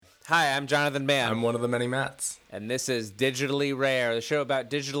Hi, I'm Jonathan Mann. I'm one of the many Matts. And this is Digitally Rare, the show about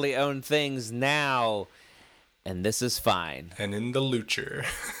digitally owned things now. And this is fine. And in the Lucher.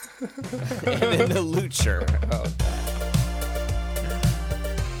 And in the Lucher. Oh, God.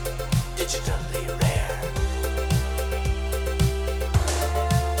 Digitally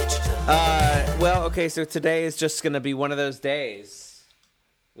Rare. Well, okay, so today is just going to be one of those days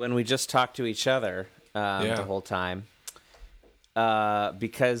when we just talk to each other the whole time.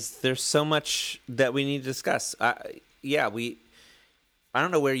 Because there's so much that we need to discuss. I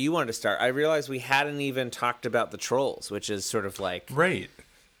don't know where you wanted to start. I realized we hadn't even talked about the Trolls, which is sort of like... Right.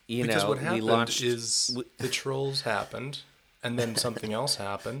 You because know, what happened we launched... is the Trolls happened, and then something else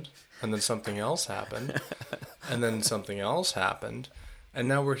happened, and then something else happened, and then something else happened, and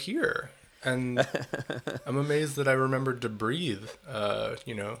now we're here. And I'm amazed that I remembered to breathe,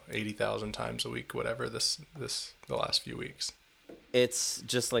 80,000 times a week, whatever, the last few weeks. It's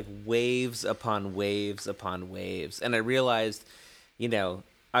just like waves upon waves upon waves. And I realized, I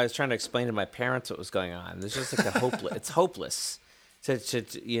was trying to explain to my parents what was going on. There's just like it's hopeless to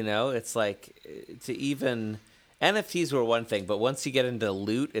it's like to even, NFTs were one thing, but once you get into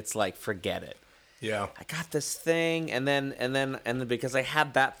loot, it's like, forget it. Yeah. I got this thing, and then because I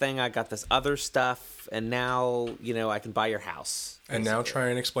had that thing, I got this other stuff, and now, I can buy your house. And now try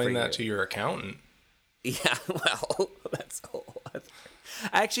and explain that to your accountant. Yeah, well, that's all.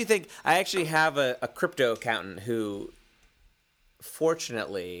 I actually have a crypto accountant who,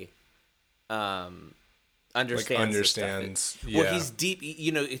 fortunately, understands. This stuff. Well, he's deep.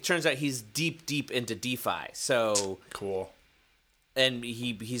 It turns out he's deep into DeFi. So cool. And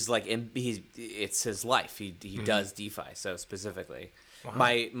it's his life. He does DeFi. So specifically, wow.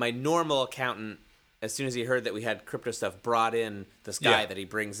 My normal accountant, as soon as he heard that we had crypto stuff, brought in this guy that he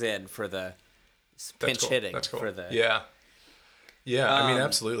brings in for the pinch hitting. That's cool. For the Yeah, I mean,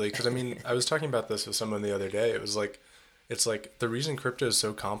 absolutely. Because, I was talking about this with someone the other day. It's like the reason crypto is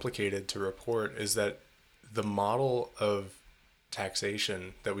so complicated to report is that the model of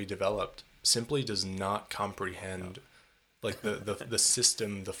taxation that we developed simply does not comprehend like the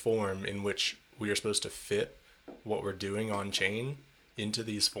system, the form in which we are supposed to fit what we're doing on chain into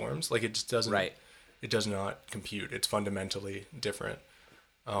these forms. Like, it just doesn't, it does not compute. It's fundamentally different.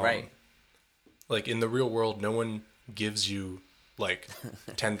 Right. Like, in the real world, no one gives you like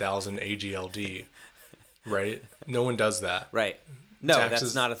 10,000 AGLD, right? No one does that. Right. No, Taxes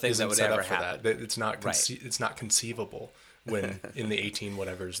that's not a thing that would ever happen. It's not it's not conceivable when in the 18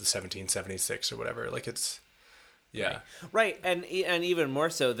 whatevers, the 1776 or whatever. Like, it's Right. And even more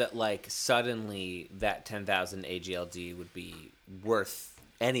so that like suddenly that 10,000 AGLD would be worth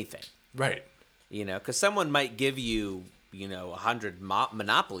anything. Right. Because someone might give you 100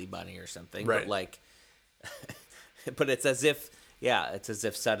 Monopoly money or something, right. But like, but it's as if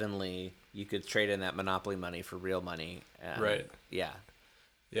suddenly you could trade in that Monopoly money for real money. Right. Yeah.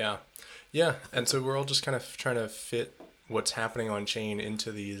 Yeah. Yeah. And so we're all just kind of trying to fit what's happening on chain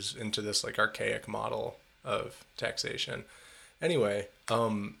into this like archaic model of taxation. Anyway,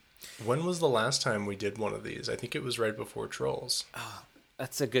 when was the last time we did one of these? I think it was right before Trolls. Oh,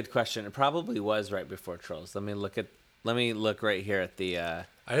 that's a good question. It probably was right before Trolls. Let me look right here at the... I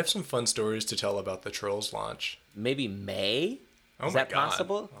have some fun stories to tell about the Trolls launch. Maybe May? Oh, is my that God.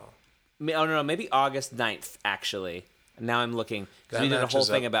 Possible? Oh. No, maybe August 9th, actually. Now I'm looking, because we did a whole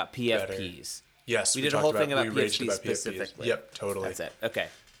thing about PFPs. Better. Yes, we did a whole thing about PFPs PFPs specifically. Yep, totally. That's it. Okay.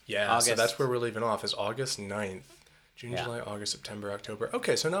 Yeah, so that's where we're leaving off, is August 9th. June, July, August, September, October.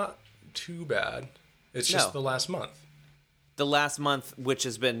 Okay, so not too bad. It's just the last month. The last month, which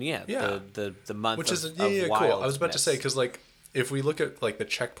has been, the month which is of cool. I was about to wildness. say, because like, if we look at like the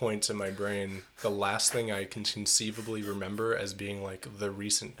checkpoints in my brain, the last thing I can conceivably remember as being like the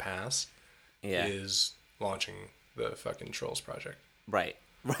recent past is launching the fucking Trolls project. Right.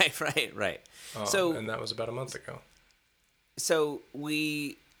 And that was about a month ago.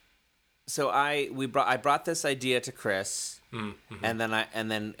 I brought this idea to Chris, and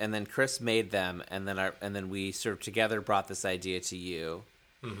then Chris made them, and then we sort of together brought this idea to you,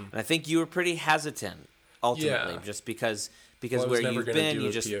 and I think you were pretty hesitant ultimately, just because where you've been,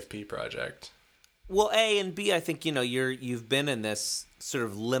 you just PFP project. Well, A and B, I think you've been in this sort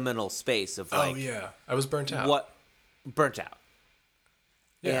of liminal space of like, I was burnt out.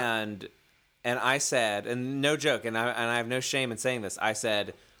 Yeah. And I said, and no joke, and I have no shame in saying this, I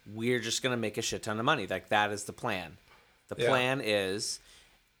said, we're just going to make a shit ton of money. Like, that is the plan. The plan is,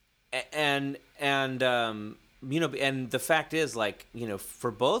 and the fact is, like, for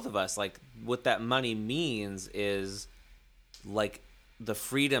both of us, like, what that money means is, like, the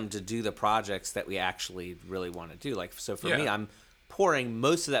freedom to do the projects that we actually really want to do. Like, so for me, I'm pouring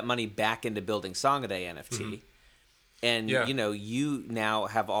most of that money back into building Song a Day NFT. And, Yeah. you now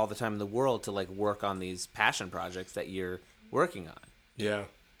have all the time in the world to, like, work on these passion projects that you're working on. Yeah.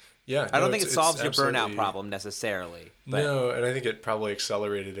 Yeah. I don't no, think it it's solves your burnout absolutely- problem necessarily. But No, and I think it probably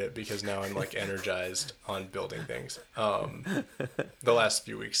accelerated it because now I'm like energized on building things. The last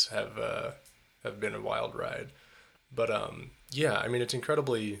few weeks have been a wild ride, but yeah, I mean it's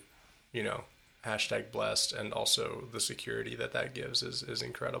incredibly, hashtag blessed, and also the security that gives is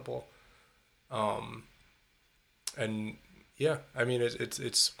incredible. And yeah, I mean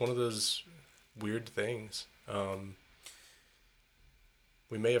it's one of those weird things.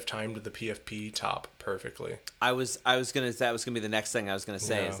 We may have timed the PFP top perfectly. that was gonna be the next thing I was gonna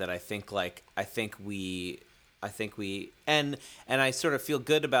say, Yeah. is that I think we and I sort of feel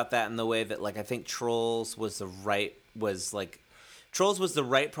good about that in the way that, like, I think Trolls was the right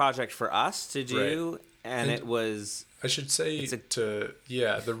project for us to do, and it was. I should say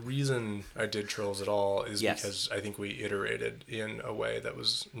the reason I did Trolls at all is Yes. because I think we iterated in a way that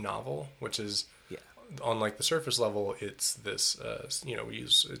was novel, which is Yeah. on like the surface level, it's this,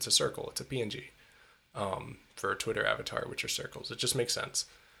 it's a circle, it's a PNG for a Twitter avatar, which are circles. It just makes sense.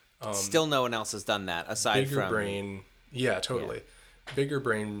 Still, no one else has done that aside Bigger from brain. Yeah, totally. Bigger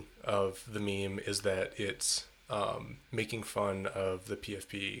brain of the meme is that it's making fun of the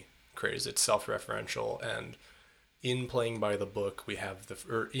PFP craze. It's self-referential, and in playing by the book,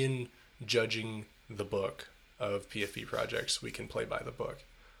 in judging the book of PFP projects, we can play by the book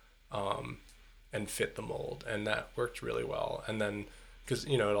and fit the mold, and that worked really well. And then, because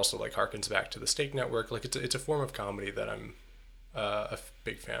it also like harkens back to the Stake Network, like it's a form of comedy that I'm a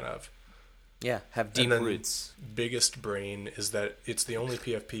big fan of. have deep And then roots. Biggest brain is that it's the only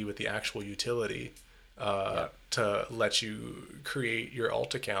PFP with the actual utility to let you create your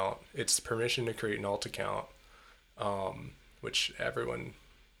alt account. It's permission to create an alt account, which everyone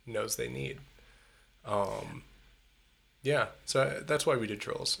knows they need. So that's why we did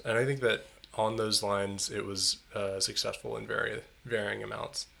Trolls, and I think that on those lines it was successful in varying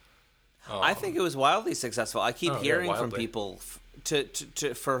amounts. I think it was wildly successful. I keep hearing from wildly. people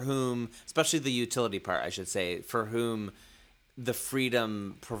for whom, especially the utility part, I should say, for whom the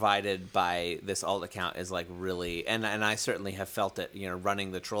freedom provided by this alt account is like really, and I certainly have felt it.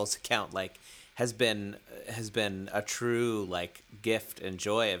 Running the Trolls account like has been a true like gift and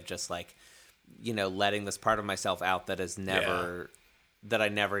joy of just like letting this part of myself out that is never that I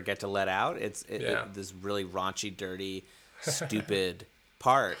never get to let out. It's this really raunchy, dirty, stupid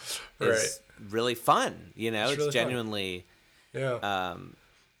part is really fun. It's really genuinely fun.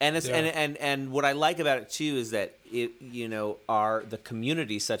 and it's and what I like about it too is that it are the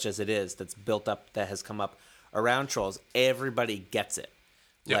community such as it is that's built up, that has come up around Trolls. Everybody gets it.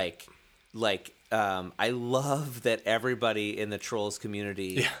 Yep. I love that everybody in the Trolls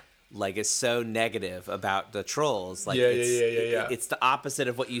community like is so negative about the Trolls. Like it's the opposite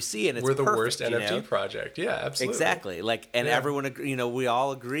of what you see, and it's We're the perfect, worst NFT project. Yeah, absolutely. Exactly. Like, and everyone, we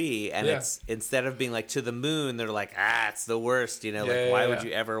all agree. And it's, instead of being like to the moon, they're like, it's the worst. Why would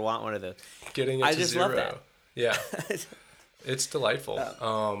you ever want one of those? Getting it I to just zero. love that. Yeah, it's delightful. I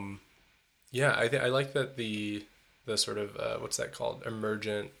like that the sort of what's that called,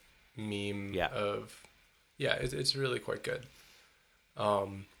 emergent meme of it's really quite good.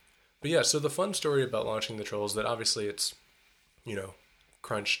 But yeah, so the fun story about launching the Trolls, that obviously it's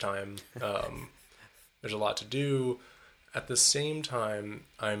crunch time. There's a lot to do. At the same time,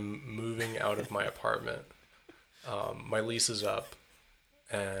 I'm moving out of my apartment. My lease is up,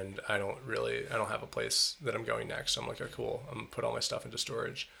 and I don't have a place that I'm going next. So I'm like, oh, cool. I'm gonna put all my stuff into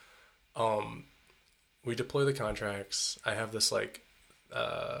storage. We deploy the contracts. I have this like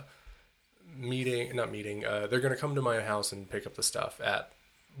not meeting. They're gonna come to my house and pick up the stuff at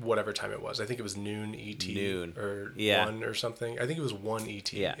whatever time it was. I think it was noon ET or 1 or something. I think it was 1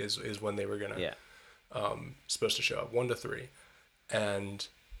 ET is when they were gonna supposed to show up, 1 to 3, and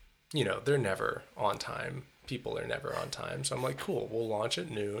they're never on time. People are never on time. So I'm like, cool, we'll launch at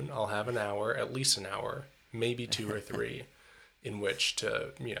noon. I'll have an hour, at least an hour, maybe 2 or 3 in which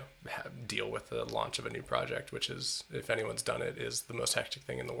to deal with the launch of a new project, which is, if anyone's done it, is the most hectic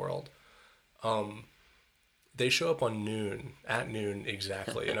thing in the world. They show up at noon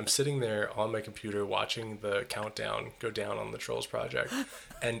exactly, and I'm sitting there on my computer watching the countdown go down on the Trolls project,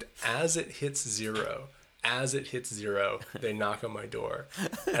 and as it hits zero, they knock on my door,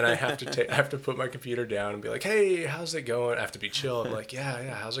 and I have to put my computer down and be like, hey, how's it going? I have to be chill. I'm like,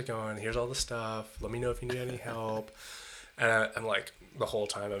 yeah, how's it going? Here's all the stuff. Let me know if you need any help. And I'm like, the whole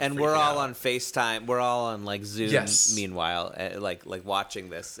time I'm we're all out. on FaceTime. We're all on like Zoom. Yes. Meanwhile, like watching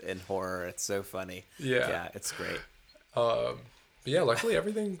this in horror. It's so funny. Yeah. It's great. But yeah, luckily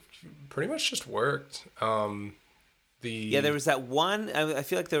everything pretty much just worked. There was that one. I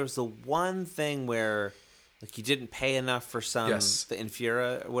feel like there was the one thing where, like, you didn't pay enough for some Yes. the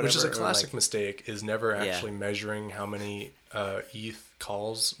Infura or whatever, which is a or, classic like, mistake, is never actually measuring how many ETH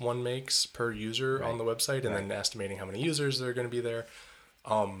calls one makes per user on the website, and then estimating how many users are going to be there.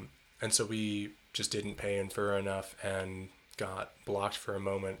 And so we just didn't pay Infura enough and got blocked for a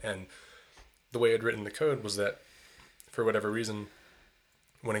moment. And the way I'd written the code was that, for whatever reason,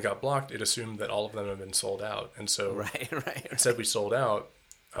 when it got blocked, it assumed that all of them had been sold out. And so right. instead we sold out,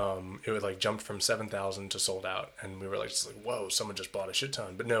 it would like jumped from 7,000 to sold out. And we were like, whoa, someone just bought a shit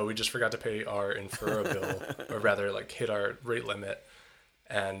ton. But no, we just forgot to pay our Infura bill, or rather like hit our rate limit.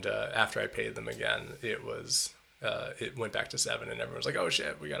 And after I paid them again, it went back to 7, and everyone was like, oh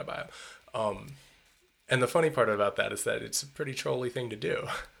shit, we got to buy them. And the funny part about that is that it's a pretty trolly thing to do.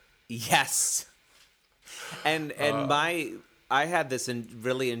 Yes. And I had this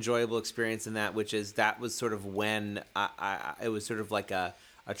really enjoyable experience in that, which is that was sort of when it was sort of like a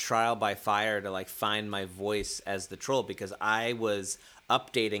trial by fire to like find my voice as the troll, because I was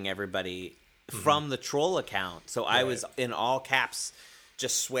updating everybody from the troll account. So I was in all caps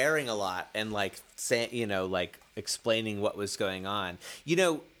just swearing a lot and like saying, like explaining what was going on.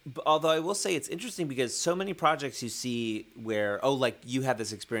 Although I will say it's interesting because so many projects you see where, like you had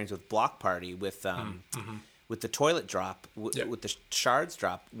this experience with Block Party with the toilet drop, with the shards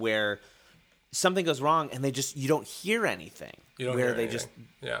drop, where something goes wrong and you don't hear anything.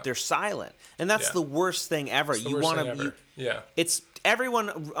 They're silent, and that's the worst thing ever. It's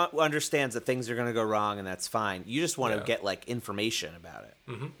everyone understands that things are going to go wrong, and that's fine. You just want to get like information about it.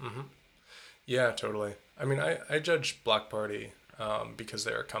 Yeah, totally. I mean, I judge Block Party because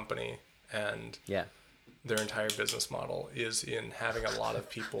they're a company, and their entire business model is in having a lot of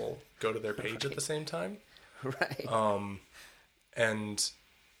people go to their page at the same time. Right. And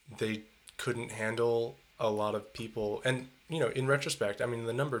they couldn't handle a lot of people. And, in retrospect, I mean,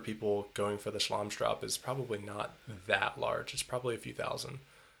 the number of people going for the Schlomstrop is probably not that large. It's probably a few thousand.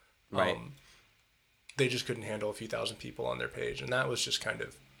 Right. They just couldn't handle a few thousand people on their page. And that was just kind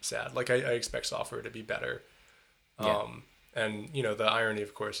of sad. Like, I expect software to be better. And, the irony,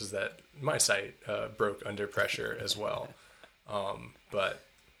 of course, is that my site broke under pressure as well. But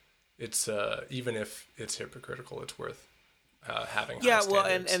it's even if it's hypocritical, it's worth having high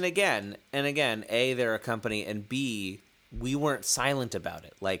standards. and again, A, they're a company, and B, we weren't silent about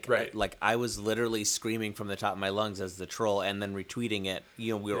it. Like I was literally screaming from the top of my lungs as the troll, and then retweeting it.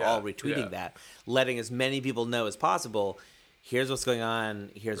 We were all retweeting that, letting as many people know as possible. Here's what's going on.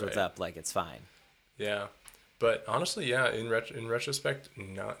 Here's what's up. Like, it's fine. Yeah, but honestly, in retrospect,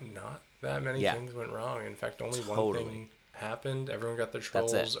 not that many things went wrong. In fact, only one thing happened. Everyone got their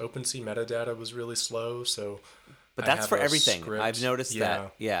trolls. OpenSea metadata was really slow, but that's for everything. I've noticed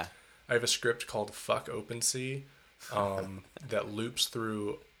that. Yeah, I have a script called Fuck OpenSea that loops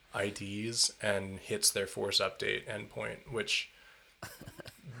through IDs and hits their force update endpoint, which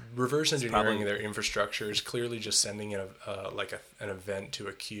reverse engineering their infrastructure is clearly just sending an event to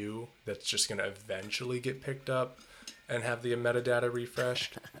a queue that's just going to eventually get picked up and have the metadata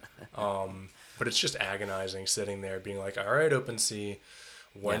refreshed. But it's just agonizing sitting there being like, all right, OpenSea,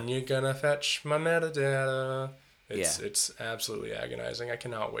 when you gonna fetch my metadata? It's absolutely agonizing. I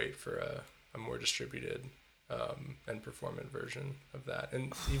cannot wait for a more distributed and performant version of that.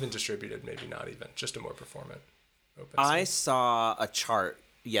 And even distributed, maybe not even, just a more performant OpenSea. I saw a chart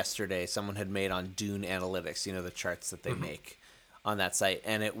yesterday someone had made on Dune Analytics, the charts that they make on that site.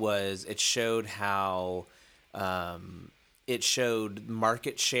 And it showed how... it showed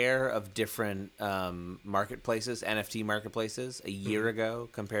market share of different marketplaces, NFT marketplaces, a year ago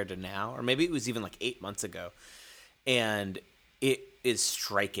compared to now, or maybe it was even like 8 months ago. And it is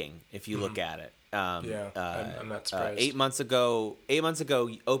striking if you look at it. I'm not surprised. 8 months ago,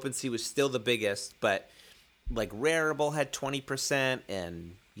 OpenSea was still the biggest, but like Rarible had 20%,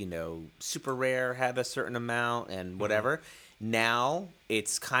 and Super Rare had a certain amount, and whatever. Now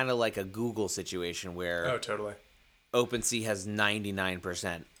it's kind of like a Google situation where totally. OpenSea has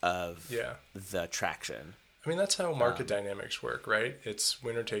 99% of the traction. I mean, that's how market dynamics work, right? It's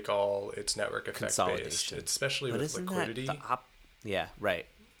winner take all. It's network effect based, especially with liquidity. Yeah, right.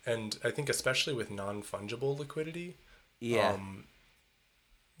 And I think especially with non-fungible liquidity, you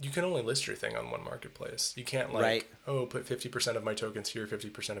can only list your thing on one marketplace. You can't put 50% of my tokens here,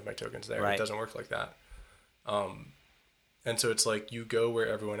 50% of my tokens there. Right. It doesn't work like that. And so it's like you go where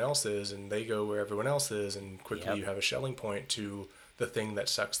everyone else is, and they go where everyone else is, and quickly you have a Schelling point to the thing that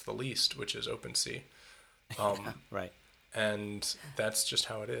sucks the least, which is OpenSea. Right. And that's just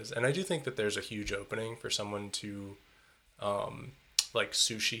how it is. And I do think that there's a huge opening for someone to like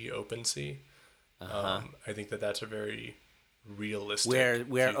Sushi OpenSea. I think that's a very realistic where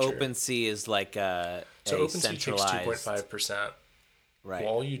future. OpenSea is like So a OpenSea takes centralized 2.5%. right.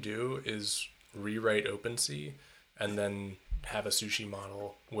 All you do is rewrite OpenSea and then have a sushi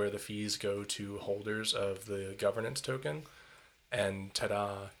model where the fees go to holders of the governance token, and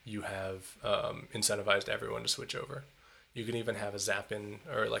ta-da, you have incentivized everyone to switch over. You can even have a Zappin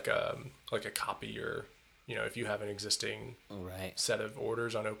or like a copy, or if you have an existing Right. set of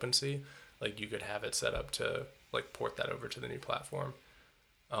orders on OpenSea, like you could have it set up to like port that over to the new platform.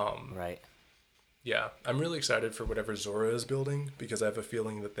 Right. Yeah, I'm really excited for whatever Zora is building, because I have a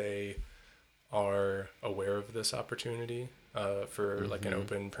feeling that they are aware of this opportunity for like an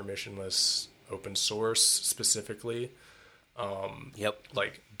open, permissionless, open source specifically, Yep.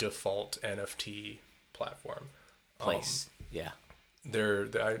 like default NFT platform. Place. Yeah.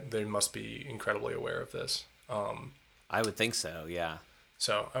 They must be incredibly aware of this. I would think so. Yeah.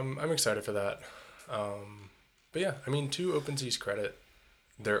 So I'm excited for that. But yeah, I mean, to OpenSea's credit,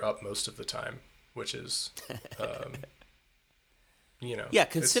 they're up most of the time, which is, Yeah,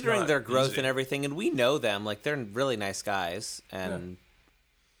 considering not their growth easy. and everything, and we know them, like they're really nice guys, and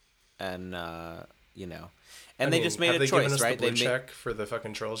I they mean, just made have a they given choice, us right? the blue check for the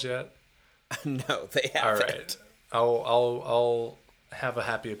fucking trolls yet? No, they All haven't. right, I'll have a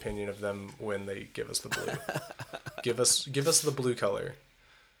happy opinion of them when they give us the blue. give us the blue color.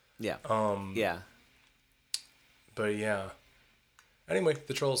 Yeah. Um, Yeah. But yeah. Anyway,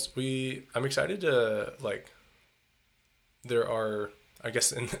 the trolls. I'm excited to like. There are, I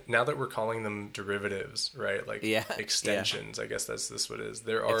guess, now that we're calling them derivatives, right? Like extensions. I guess that's what it is.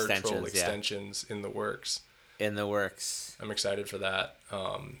 There are troll extensions in the works. In the works. I'm excited for that.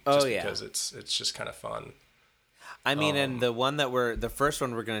 Because it's just kind of fun. I mean, and the first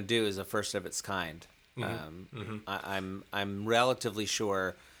one we're going to do is a first of its kind. I'm relatively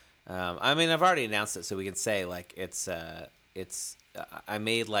sure. I mean, I've already announced it, so we can say like it's. I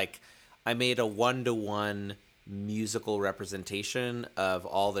made a 1-to-1 musical representation of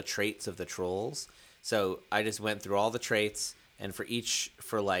all the traits of the trolls. So I just went through all the traits, and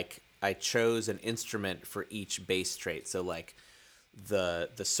I chose an instrument for each bass trait. So like the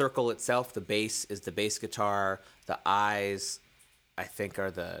circle itself, the bass is the bass guitar. The eyes, I think,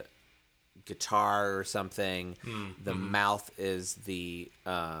 are the guitar or something. The mouth is the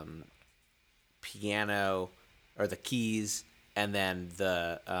piano or the keys, and then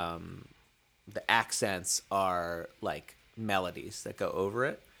the accents are like melodies that go over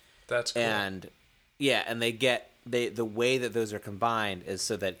it. That's cool. And yeah, and the way that those are combined is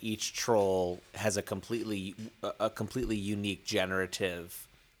so that each troll has a completely unique generative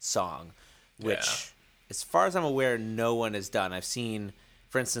song, which, as far as I'm aware, no one has done. I've seen,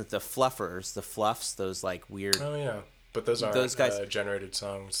 for instance, the Fluffs, those like weird. Oh yeah, but those aren't guys, generated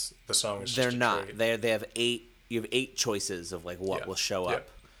songs. The song is. They're just a not. trait. They have 8. You have 8 choices of like what will show up.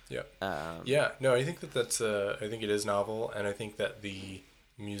 Yeah. No, I think that's. I think it is novel, and I think that the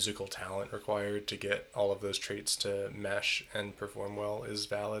musical talent required to get all of those traits to mesh and perform well is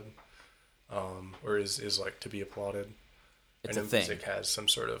valid, or is like to be applauded. It's I know a thing. music has some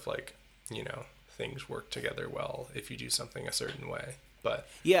sort of like things work together well if you do something a certain way. But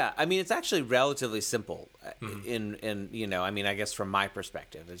yeah, I mean, it's actually relatively simple. In I mean, I guess from my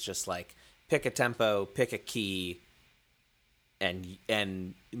perspective, it's just like pick a tempo, pick a key,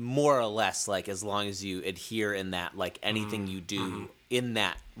 and more or less, like, as long as you adhere in that, like, anything you do in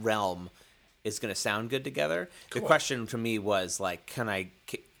that realm is going to sound good together. Cool. The question to me was, like,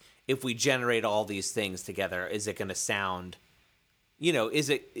 if we generate all these things together, is it going to sound, is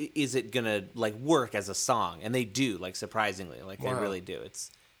it going to, like, work as a song? And they do, like, surprisingly, like, they really do.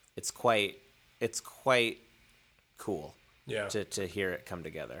 It's quite cool to hear it come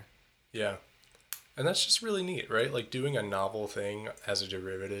together. Yeah. And that's just really neat, right? Like doing a novel thing as a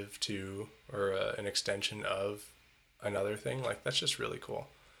derivative to, or an extension of another thing. Like that's just really cool.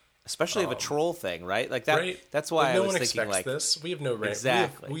 Especially of a troll thing, right? Like that. Right? That's why like, I was thinking expects like this. We have no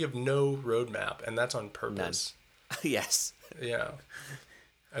exactly. We have no roadmap, and that's on purpose. Yes. Yeah.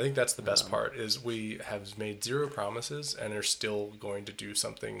 I think that's the best part is we have made 0 promises and are still going to do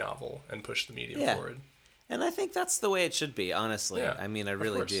something novel and push the medium forward. And I think that's the way it should be, honestly. Yeah, I mean, I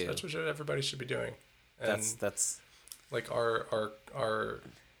really do. That's what everybody should be doing. And that's like our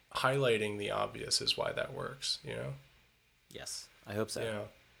highlighting the obvious is why that works, Yes, I hope so.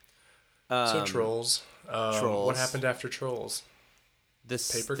 Yeah. So trolls. Trolls. What happened after trolls?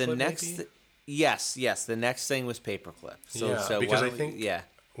 Paperclip. Yes. The next thing was Paperclip. So because I think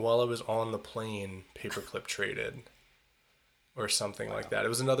while I was on the plane, Paperclip traded, or something like that. It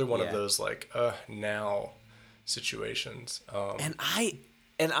was another one of those like now, situations. And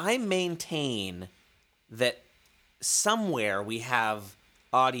I maintain that somewhere we have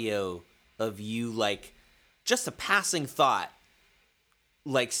audio of you, like, just a passing thought,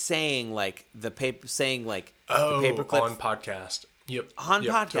 like saying like the paperclip on podcast. Yep. On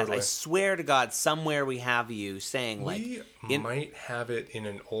Yep, podcast. totally. I swear to God, somewhere we have you saying like We might have it in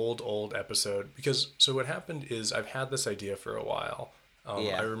an old episode, because so what happened is I've had this idea for a while.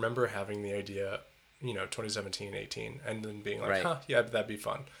 Yeah. I remember having the idea, 2017, 18, and then being like, Right. yeah, that'd be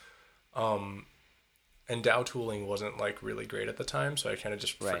fun. And DAO tooling wasn't like really great at the time, so I kind of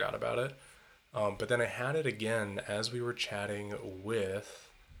just Right. forgot about it. But then I had it again as we were chatting with.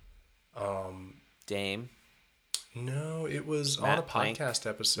 Dame. No, it was Matt on a Plank. podcast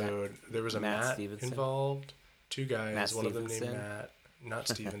episode. There was a Matt Matt Stevenson. involved. Two guys. Matt one of them named Stevenson. Matt. Not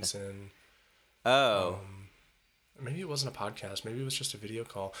Stevenson. Oh, Maybe it wasn't a podcast. Maybe it was just a video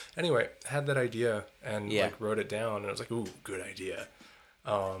call. Anyway, had that idea and Yeah. like wrote it down, and I was like, "Ooh, good idea."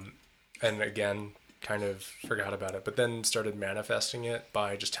 And again, kind of forgot about it, but then started manifesting it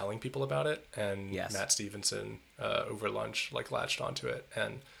by just telling people about it. And Yes. Matt Stevenson over lunch like latched onto it,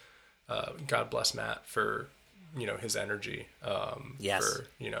 and God bless Matt for his energy. Yes. For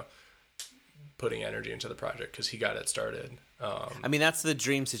putting energy into the project, because he got it started. I mean, that's the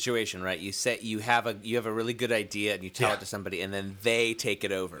dream situation, right? You say you have a really good idea and you tell Yeah. it to somebody, and then they take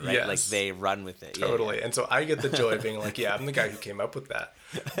it over, right? Yes. Like they run with it. Yeah, Totally. And so I get the joy of being like, yeah, I'm the guy who came up with that.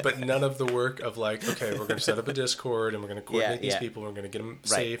 But none of the work of like, okay, we're going to set up a Discord and we're going to coordinate these yeah. people. We're going to get them Right.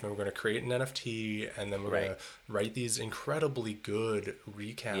 safe, and we're going to create an NFT, and then we're going Right. to write these incredibly good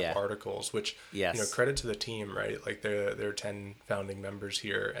recap Yeah. articles, which, Yes. credit to the team, right? Like there are 10 founding members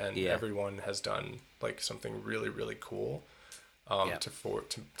here, and Yeah. everyone has done like something really, really cool Yeah. to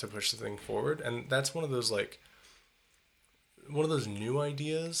push the thing forward. And that's one of those new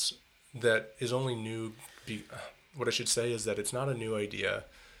ideas that is only new. What I should say is that it's not a new idea.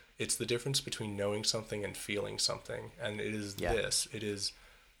 It's the difference between knowing something and feeling something. And it is Yeah. this. It is,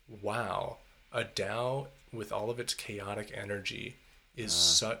 wow, a DAO with all of its chaotic energy is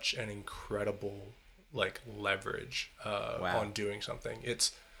such an incredible like leverage on doing something.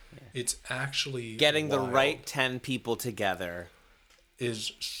 It's actually Getting the wild. right 10 people together,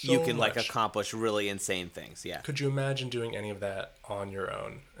 is so you can like much. accomplish really insane things. Yeah. Could you imagine doing any of that on your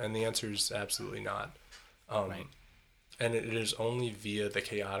own? And the answer is absolutely not. Right. And it is only via the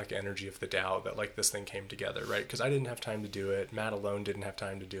chaotic energy of the DAO that like this thing came together, right? Because I didn't have time to do it. Matt alone didn't have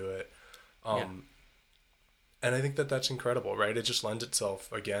time to do it. And I think that that's incredible, right? It just lends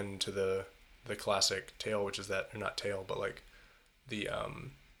itself again to the classic tale, which is that, or not tale, but like the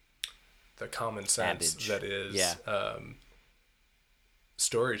common sense Adage. that is Yeah.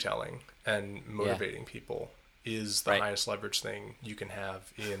 storytelling and motivating people is the Right. highest leverage thing you can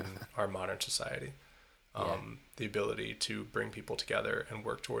have in our modern society. The ability to bring people together and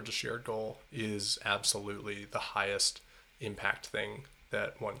work towards a shared goal is absolutely the highest impact thing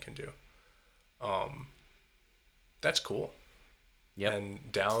that one can do. That's cool. Yep.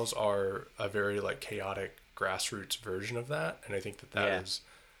 And DAOs are a very like chaotic grassroots version of that, and I think that is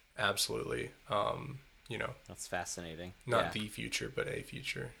absolutely That's fascinating. not Yeah. the future, but a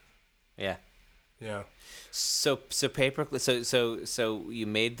future. Yeah. Yeah. So paperclip. So you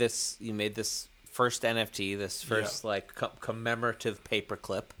made this first NFT, this first like commemorative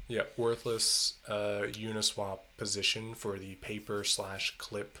paperclip. Yeah, worthless Uniswap position for the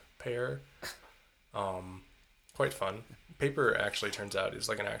paper/clip pair. Quite fun. Paper actually turns out is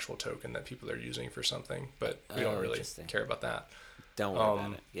like an actual token that people are using for something, but we don't really interesting. care about that. Don't worry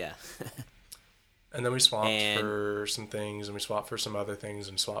about it. Yeah. And then we swapped And- for some things, and we swapped for some other things,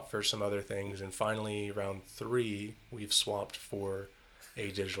 and swapped for some other things, and finally, round 3, we've swapped for a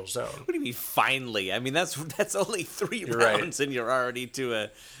digital zone. What do you mean finally? I mean that's only 3 You're right. rounds and you're already to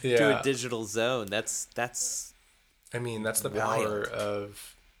a Yeah. digital zone. That's I mean, that's the Wild. power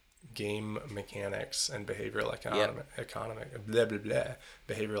of game mechanics and behavioral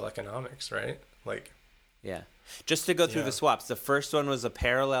behavioral economics, right? Like, yeah. Just to go through Yeah. the swaps. The first one was a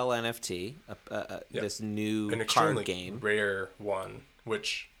parallel NFT, Yep. this new an card extremely game. rare one,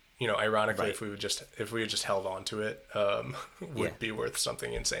 which ironically, Right. if we had just held on to it, would be worth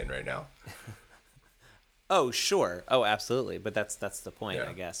something insane right now. Oh, sure. Oh, absolutely. But that's the point, Yeah.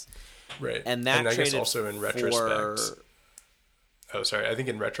 I guess. Right. And that I guess traded also in for- retrospect. Oh, sorry. I think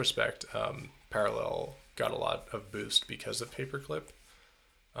in retrospect, Parallel got a lot of boost because of Paperclip,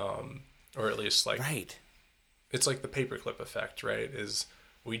 or at least like Right. it's like the Paperclip effect, right? Is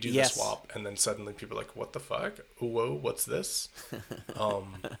we do Yes. the swap and then suddenly people are like, "What the fuck? Whoa, what's this?"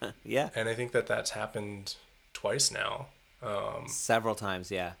 Yeah. And I think that that's happened twice now. Several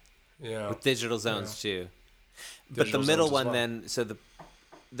times, yeah. Yeah. With digital zones too. But the digital middle zones as one well. then, so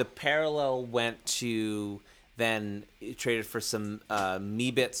the parallel went to then it traded for some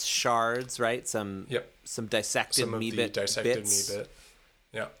Meebits shards, right? Some dissected Some of the Meebit dissected bits, Meebit.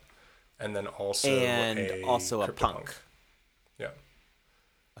 Yeah. And then also and also a CryptoPunk. punk, Yeah.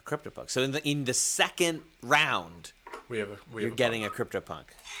 a CryptoPunk. So in the second round, We have you're a getting punk. a CryptoPunk.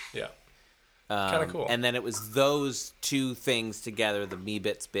 Yeah. Kind of cool. And then it was those two things together, the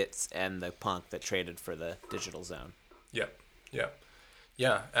Meebits bits and the punk, that traded for the digital zone.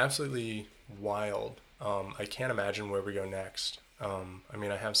 Yeah, absolutely wild. I can't imagine where we go next. I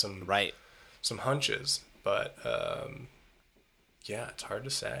mean, I have some hunches, but yeah, it's hard to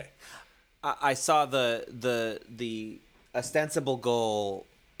say. I saw the ostensible goal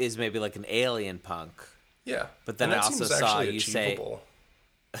is maybe like an alien punk. Yeah, But then and I that also seems saw actually you say, achievable.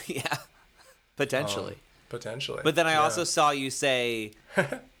 yeah, potentially. Potentially. But then I Yeah. also saw you say,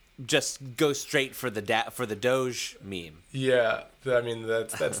 just go straight for the Doge meme. Yeah, I mean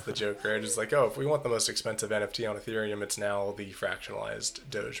that's the joke, right? It's like, oh, if we want the most expensive NFT on Ethereum, it's now the fractionalized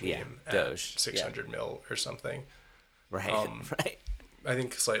Doge Yeah, meme Doge, at 600 mil or something. Right, right. I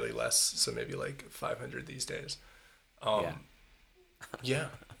think slightly less, so maybe like 500 these days. Yeah. Yeah,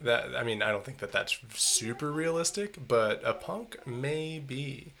 that I mean, I don't think that's super realistic, but a punk may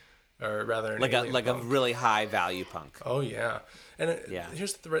be, or rather, an Like alien a punk. really high value punk. Oh yeah, and Yeah.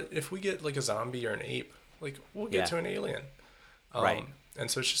 here's the threat: if we get like a zombie or an ape, like we'll get Yeah. to an alien, Right.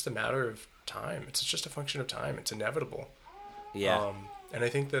 And so it's just a matter of time. It's just a function of time. It's inevitable. Yeah. And I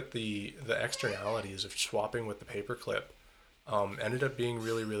think that the externalities of swapping with the paperclip ended up being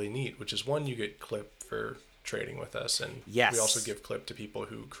really, really neat. Which is, one, you get clip for trading with us, and Yes. we also give clip to people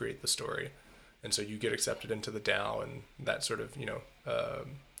who create the story, and so you get accepted into the DAO, and that sort of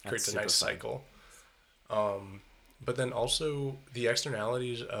creates a super nice fun. cycle. But then also the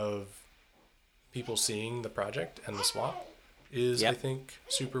externalities of people seeing the project and the swap is, Yep. I think,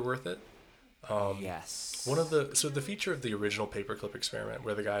 super worth it. Yes. So the feature of the original paperclip experiment,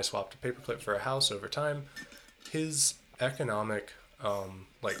 where the guy swapped a paperclip for a house over time, his economic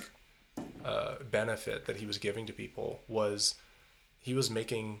benefit that he was giving to people was he was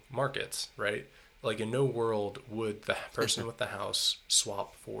making markets, right? Like, in no world would the person with the house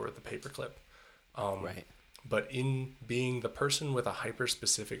swap for the paperclip. Right. But in being the person with a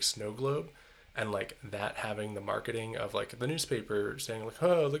hyper-specific snow globe, and like that having the marketing of like the newspaper saying like,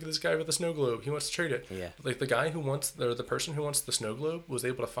 oh, look at this guy with the snow globe, he wants to trade it. Yeah. Like the guy who wants, or the person who wants the snow globe was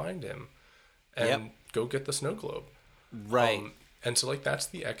able to find him and Yep. go get the snow globe. Right. And so like that's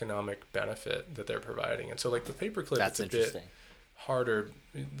the economic benefit that they're providing. And so like the paperclip, That's it's a interesting. bit harder,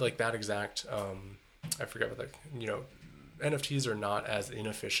 like that exact, I forget what NFTs are not as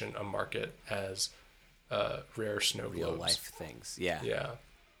inefficient a market as rare snow globes. Real life things. Yeah. Yeah.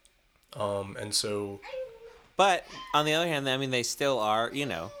 And so, But on the other hand, I mean, they still are,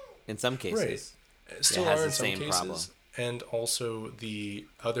 in some cases. still has are the in some same cases. problem. And also the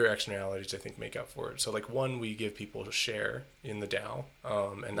other externalities, I think, make up for it. So like, one, we give people a share in the DAO.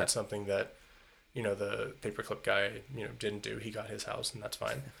 And that's something that, the paperclip guy, didn't do. He got his house, and that's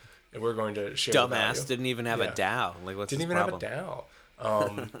fine. And we're going to share the Dumbass value. didn't even have a Yeah. DAO. Like, what's Didn't his even problem? have a DAO.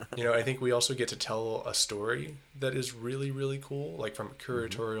 I think we also get to tell a story that is really, really cool, like from a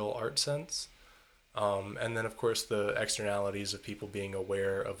curatorial art sense. And then, of course, the externalities of people being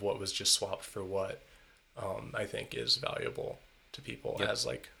aware of what was just swapped for what, I think is valuable to people as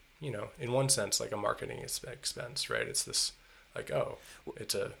like, in one sense, like a marketing expense, right? It's this like, oh,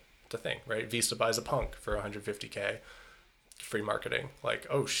 it's a thing, right? Visa buys a punk for 150K, free marketing. Like,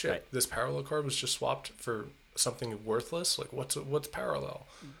 oh shit, Right. this parallel card was just swapped for something worthless. Like, what's parallel?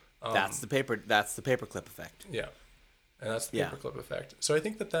 That's the paperclip effect. Yeah. And that's the Yeah. paperclip effect. So I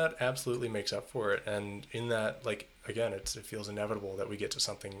think that absolutely makes up for it. And in that, like, again, it feels inevitable that we get to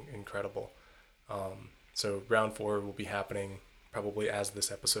something incredible. So round 4 will be happening probably as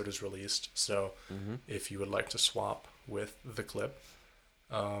this episode is released. So if you would like to swap with the clip,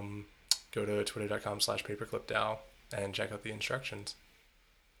 go to twitter.com/paperclipDAO and check out the instructions.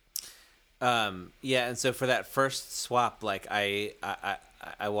 Yeah, and so for that first swap, like I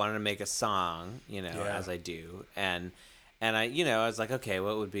wanted to make a song, as I do, and I, I was like, okay,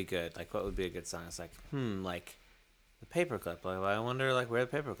 what would be good? Like, what would be a good song? It's like, like the paperclip. Like, I wonder, like, where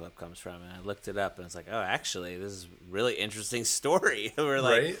the paperclip comes from. And I looked it up, and it's like, oh, actually, this is a really interesting story. We're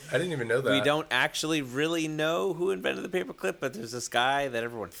like, Right? I didn't even know that. we don't actually really know who invented the paperclip, but there's this guy that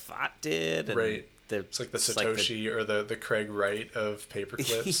everyone thought did. And Right. It's like the Satoshi or the Craig Wright of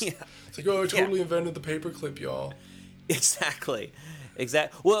paperclips. Yeah. It's like, oh, I totally invented the paperclip, y'all. Exactly.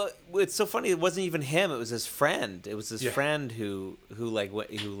 Well, it's so funny. It wasn't even him. It was his friend. It was his friend who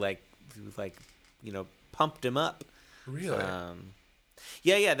pumped him up. Really?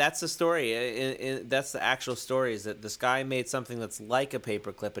 Yeah, that's the story. That's the actual story. Is that this guy made something that's like a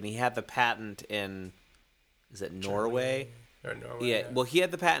paperclip, and he had the patent in, is it Norway? Or Norway? Yeah. Well, he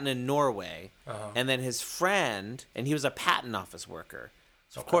had the patent in Norway, and then his friend, and he was a patent office worker,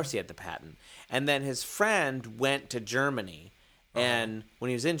 so of course he had the patent. And then his friend went to Germany, and when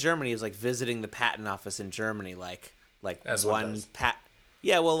he was in Germany, he was like visiting the patent office in Germany, like As one one does.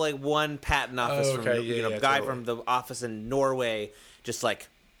 Yeah, well, like one patent office Oh, okay. from Yeah, yeah, guy totally. from the office in Norway, just like,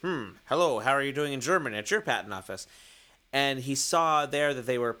 hello, how are you doing in Germany at your patent office? And he saw there that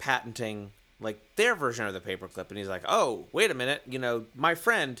they were patenting like their version of the paperclip, and he's like, oh, wait a minute, my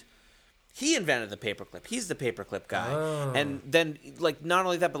friend, he invented the paperclip. He's the paperclip guy. Oh. And then, like, not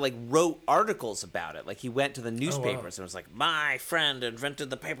only that, but like wrote articles about it. Like he went to the newspapers and was like, my friend invented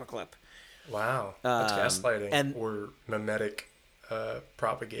the paperclip. Wow. That's gaslighting and- or mimetic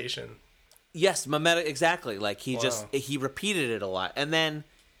propagation. Yes, mimetic, exactly. Like he Wow. he repeated it a lot, and then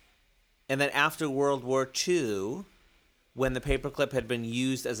after World War II, when the paperclip had been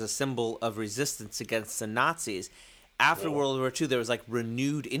used as a symbol of resistance against the Nazis, after World War II, there was like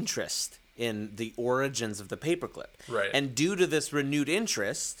renewed interest in the origins of the paperclip, Right. And due to this renewed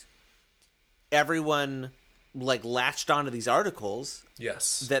interest, everyone like latched onto these articles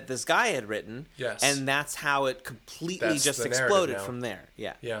Yes. that this guy had written, Yes. and that's how it completely That's just the narrative exploded now. from there.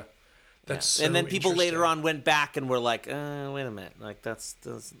 Yeah. Yeah. That's And so then people later interesting. on went back and were like, wait a minute, like that's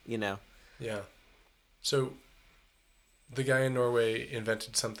Yeah. So the guy in Norway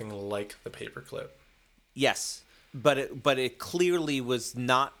invented something like the paperclip. yes, but it clearly was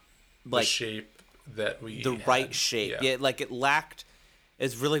not The like shape that we the had. right shape. Yeah, like it lacked.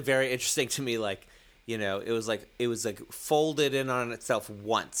 It's really very interesting to me. Like it was like folded in on itself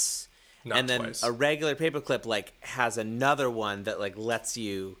once, Not and then twice. a regular paperclip like has another one that like lets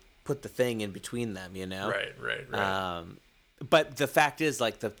you put the thing in between them. Right. But the fact is,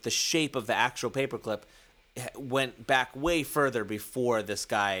 like the shape of the actual paperclip went back way further before this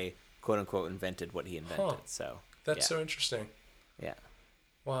guy, quote unquote, invented what he invented. Huh. So That's so interesting. yeah.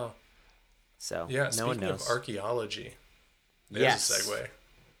 Wow. So Yeah, no one speaking knows. of archaeology, there's Yes. a segue.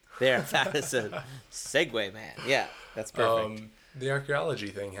 There, that is a segue, man. Yeah, that's perfect. The archaeology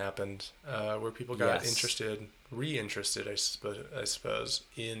thing happened, where people got Yes. reinterested, I suppose,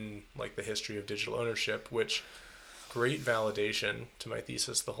 in like the history of digital ownership, which great validation to my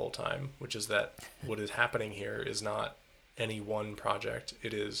thesis the whole time, which is that what is happening here is not any one project.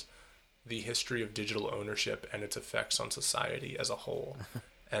 It is the history of digital ownership and its effects on society as a whole.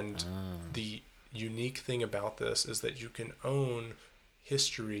 And the unique thing about this is that you can own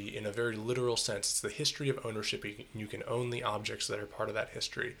history in a very literal sense. It's the history of ownership. You can own the objects that are part of that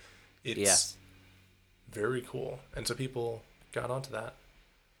history. It's Yes. very cool. And so people got onto that.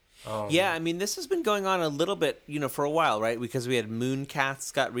 Yeah, I mean, this has been going on a little bit, for a while, right? Because we had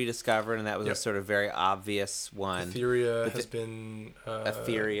Mooncats got rediscovered, and that was a Yep. sort of very obvious one. Etheria But has been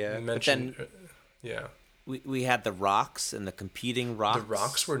Etheria, but mentioned. then- Yeah. We had the rocks and the competing rocks. The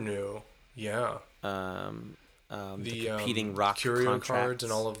rocks were new. Yeah. the competing rock curio contracts. cards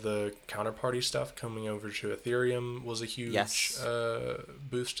and all of the counterparty stuff coming over to Ethereum was a huge Yes.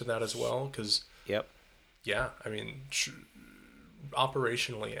 boost to that as well. Because Yep. yeah, I mean,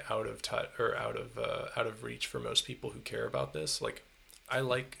 operationally out of touch or out of reach for most people who care about this. Like, I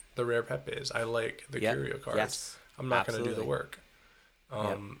like the rare Pepes. I like the Yep. curio cards. Yes. I'm not going to do the Absolutely. work.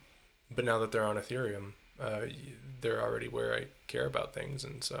 But now that they're on Ethereum, they're already where I care about things,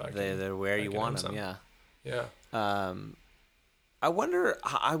 and so They're where you can want own them. some. Yeah. Yeah. I wonder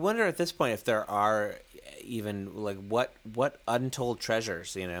at this point if there are even like what untold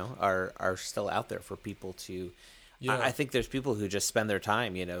treasures are still out there for people to. Yeah. I think there's people who just spend their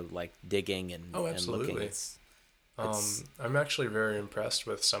time like digging and Oh, and looking. absolutely. It's I'm actually very impressed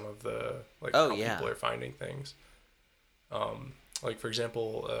with some of the Oh, how yeah. people are finding things. Like for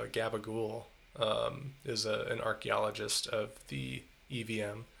example, Gabagool is an archaeologist of the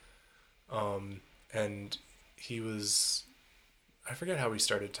EVM, and he was, I forget how we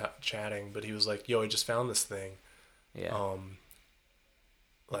started chatting, but he was like, "Yo, I just found this thing. yeah.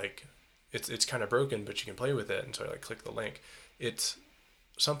 Like it's kind of broken, but you can play with it." And so I click the link. It's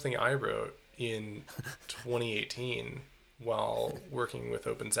something I wrote in 2018 while working with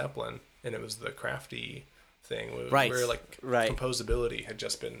Open Zeppelin, and it was the crafty thing where Right. Right. composability had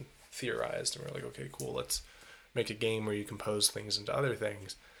just been theorized, and we're like, okay, cool, let's make a game where you compose things into other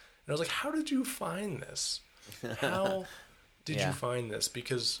things. And I was like, how did you find this? How did Yeah. you find this?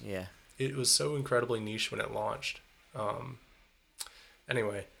 Because Yeah. it was so incredibly niche when it launched.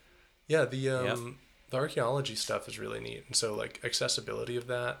 Anyway, yeah, Yep. the archaeology stuff is really neat, and so like accessibility of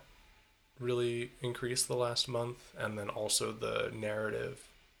that really, really, really cool. And so like, I think there's people who are finding things. Oh, absolutely. Yeah. Yeah, really increased the last month, and then also the narrative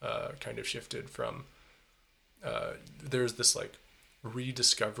kind of shifted from there's this like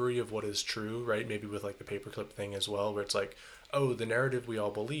rediscovery of what is true, right? Maybe with like the paperclip thing as well, where it's like, oh, the narrative we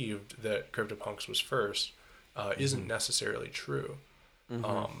all believed that CryptoPunks was first isn't necessarily true.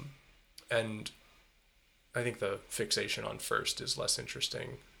 And I think the fixation on first is less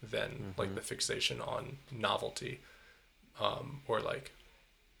interesting than like the fixation on novelty, or like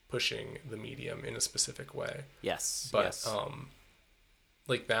pushing the medium in a specific way. Yes. But yes.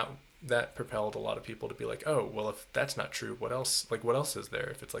 Like that propelled a lot of people to be like, oh, well, if that's not true, what else? Like, what else is there?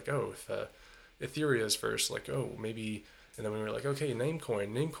 If it's like, oh, if Ethereum is first, like, oh, maybe. And then we were like, okay,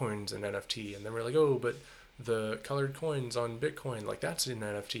 Namecoin's an NFT, and then we're like, oh, but the colored coins on Bitcoin, like that's an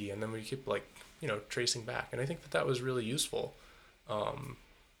NFT, and then we keep like, tracing back. And I think that was really useful, from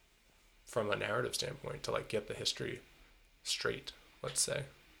a narrative standpoint, to like get the history straight, let's say.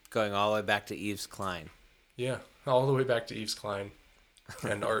 Going all the way back to Yves Klein. Yeah, all the way back to Yves Klein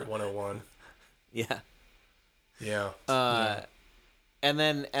and Art 101. Yeah. Yeah. Yeah. And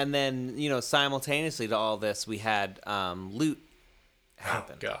then simultaneously to all this, we had Loot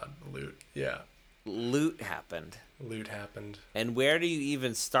happen. Oh God, Loot. Yeah. Loot happened. Loot happened. And where do you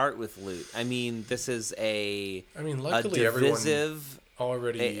even start with Loot? I mean, this is luckily everyone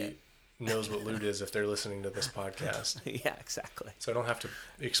already knows what Loot is if they're listening to this podcast. Yeah, exactly. So I don't have to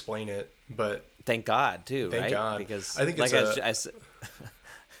explain it, but thank God too, right? Thank God. Because I think like it's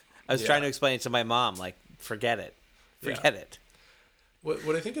I was trying to explain it to my mom, like, forget it. It.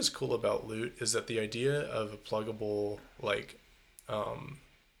 What I think is cool about Loot is that the idea of a pluggable like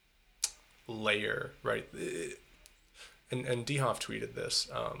layer, right? And Dehoff tweeted this,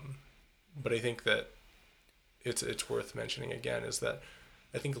 but I think that it's worth mentioning again, is that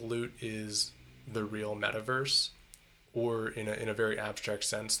I think Loot is the real metaverse, or in a very abstract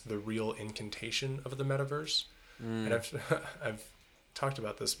sense, the real incantation of the metaverse. And I've talked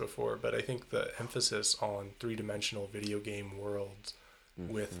about this before, but I think the emphasis on three-dimensional video game worlds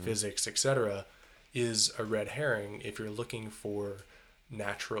with physics, etc., is a red herring if you're looking for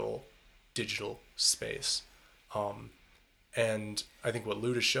natural digital space. And I think what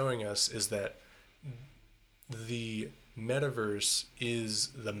Loot is showing us is that the metaverse is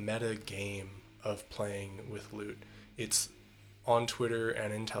the meta game of playing with Loot. It's on Twitter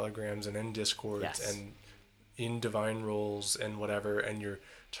and in Telegrams and in Discords and in Divine Roles and whatever, and you're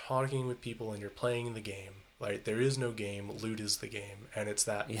talking with people and you're playing the game. Right? There is no game. Loot is the game, and it's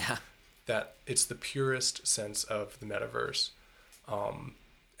that it's the purest sense of the metaverse,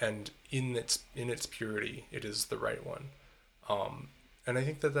 and in its purity, it is the right one. And I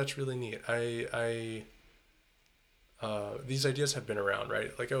think that that's really neat. These ideas have been around,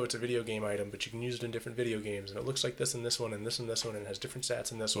 right? Like, oh, it's a video game item, but you can use it in different video games, and it looks like this in this one, and this one, and it has different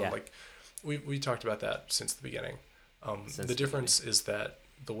stats in this one. Like, we talked about that since the beginning. The difference is that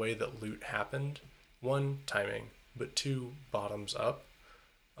the way that Loot happened, one, timing, but two, bottoms up.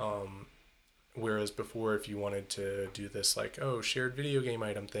 Whereas before, if you wanted to do this like, oh, shared video game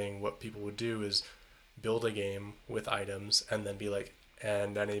item thing, what people would do is build a game with items and then be like,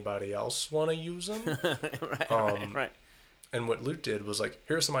 and anybody else want to use them? Right. And what Loot did was like,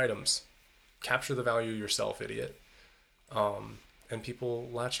 here are some items. Capture the value yourself, idiot. And people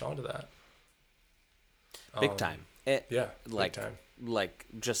latched onto that. Big time. Big time. Like,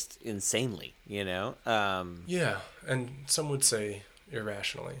 just insanely, Yeah, and some would say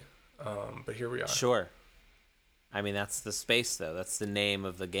irrationally. But here we are. Sure. I mean, that's the space, though. That's the name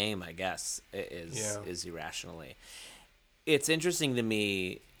of the game, I guess, is irrationally. It's interesting to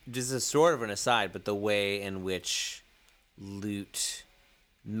me, this is sort of an aside, but the way in which Loot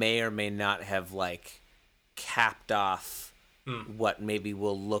may or may not have, like, capped off what maybe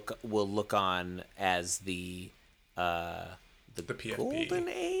we'll look on as the PFP golden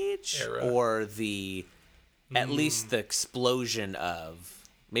age era, or the at least the explosion of,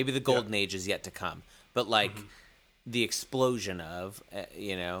 maybe the golden age is yet to come, but like the explosion of,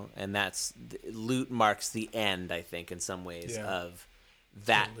 and that's Loot marks the end, I think, in some ways of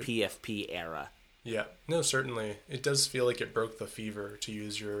that PFP era. Yeah, no, certainly it does feel like it broke the fever, to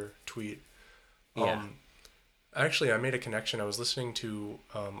use your tweet. Actually, I made a connection. I was listening to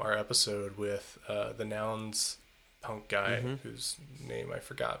our episode with the Nouns punk guy, whose name I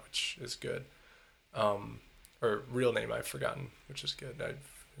forgot, which is good. Or real name I've forgotten, which is good.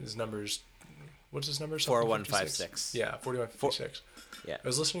 His number's, what's his number? 4156. Yeah, 4156. Yeah. I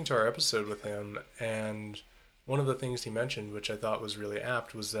was listening to our episode with him, and one of the things he mentioned, which I thought was really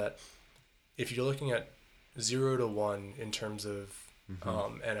apt, was that if you're looking at 0 to 1 in terms of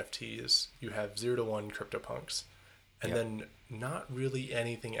NFTs, you have 0 to 1 CryptoPunks, and Yep. then not really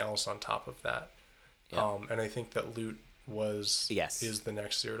anything else on top of that. Yep. And I think that Loot Yes. is the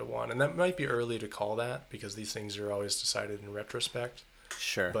next 0 to 1, and that might be early to call that because these things are always decided in retrospect.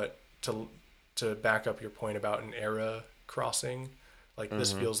 Sure. But to back up your point about an era crossing, like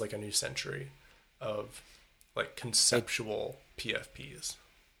this feels like a new century of like conceptual PFPs.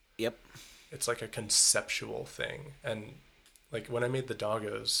 Yep. It's like a conceptual thing. And like when I made the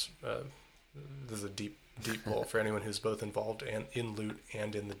doggos, this is a deep pull for anyone who's both involved and in Loot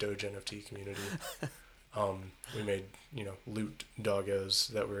and in the Doge NFT community. We made, Loot doggos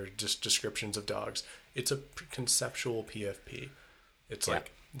that were just descriptions of dogs. It's a conceptual PFP. It's Yeah.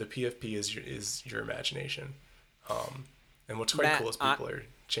 like the PFP is your imagination. And what's quite Matt, cool is people are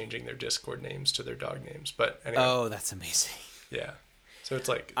changing their Discord names to their dog names. But anyway, Oh, that's amazing. yeah. So it's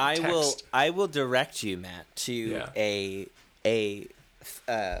like I text. will direct you, Matt, to a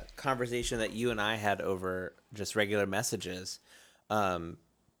conversation that you and I had over just regular messages.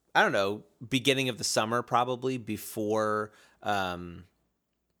 I don't know, beginning of the summer, probably before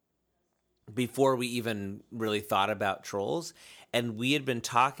we even really thought about trolls. And we had been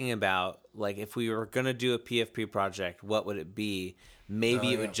talking about, like, if we were going to do a PFP project, what would it be?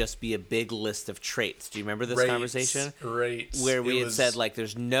 Maybe it would just be a big list of traits. Do you remember this conversation? Right. Where we had said, like,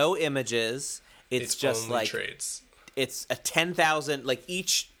 there's no images. It's just only like traits. it's a 10,000, like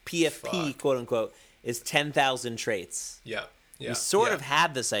each PFP, Fuck. quote unquote, is 10,000 traits. Yeah. Yeah. We sort yeah. of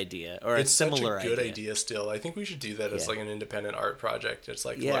had this idea, or It's a similar such a good idea still. I think we should do that as Yeah. like an independent art project. It's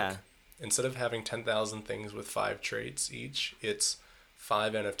like, Yeah. look, instead of having 10,000 things with 5 traits each, it's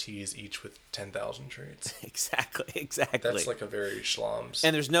 5 NFTs each with 10,000 traits. Exactly. That's like a very schloms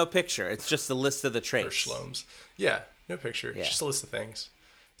And there's no picture. It's just a list of the or traits. schloms. Yeah, no picture. Yeah. Just a list of things.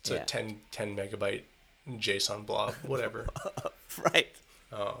 It's Yeah. a 10 megabyte JSON blob, whatever. Right.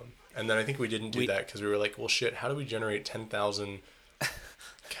 And then I think we didn't do that because we were like, well, shit, how do we generate 10,000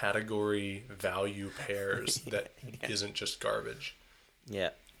 category value pairs that isn't just garbage?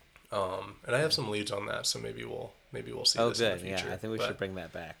 Yeah. And I have some leads on that, so maybe we'll see Oh, this in the good. Yeah, future. I think we But should bring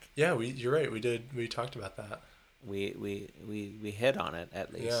that back. yeah, you're right. We talked about that. We hit on it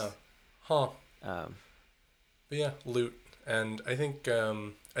at least. Yeah. Huh. Um, But yeah, Loot, and I think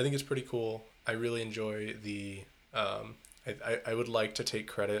it's pretty cool. I really enjoy the. I would like to take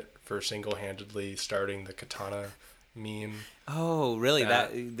credit for single-handedly starting the katana meme. oh, really?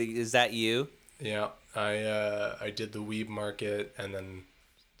 That- Is that you? Yeah, I did the weeb market and then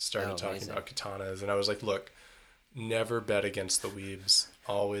started Oh, talking amazing. about katanas, and I was like, look, never bet against the weebs.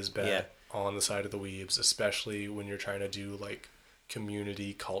 Always bet on the side of the weebs, especially when you're trying to do like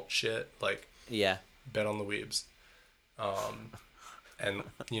community cult shit. Like, Yeah. bet on the weebs. And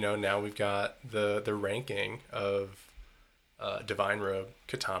now we've got the ranking of Divine Robe,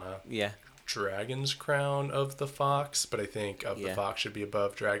 Katana, Yeah. Dragon's Crown of the Fox, but I think of the Yeah. Fox should be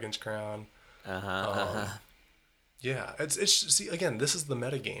above Dragon's Crown. Yeah, it's see, again, this is the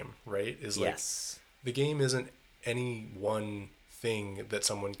meta game, right? Is like Yes. the game isn't any one thing that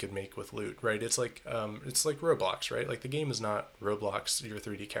someone could make with loot, right? It's like Roblox, right? Like the game is not Roblox, your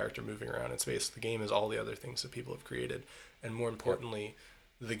 3D character moving around in space. The game is all the other things that people have created, and more importantly,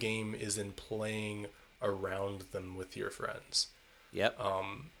 the game is in playing around them with your friends. Yep.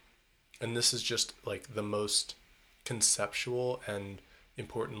 And this is just like the most conceptual and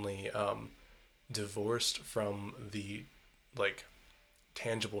importantly divorced from the like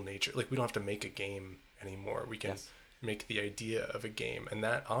tangible nature. Like we don't have to make a game anymore. We can make the idea of a game, and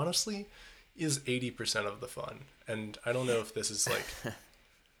that honestly is 80% of the fun. And I don't know if this is like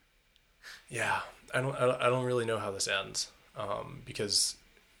yeah, I don't really know how this ends, because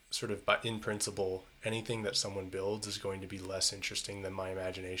sort of in principle, anything that someone builds is going to be less interesting than my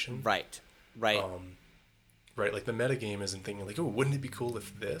imagination. Right. Right, like the metagame isn't thinking like, oh, wouldn't it be cool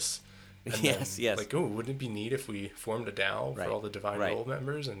if this? And Yes, then, yes. Like, oh, wouldn't it be neat if we formed a DAO Right, for all the Divine right. Role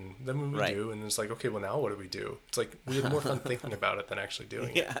members? And then when we Right. do, and it's like, okay, well now what do we do? It's like we have more fun thinking about it than actually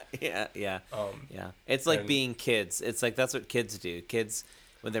doing it. Yeah. Yeah. It's like and- being kids. It's like that's what kids do. Kids,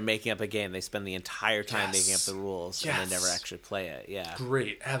 when they're making up a game, they spend the entire time making up Yes. the rules and they never Yes. actually play it. Yeah.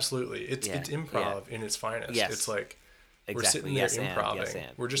 Great, absolutely. It's Yeah, improv in its finest. Yes. It's like we're Exactly. sitting there Yes, and, improving. yes,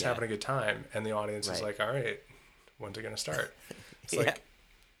 and. We're just Yeah. having a good time, and the audience is Right. like, all right, when's it gonna start? It's Yeah. like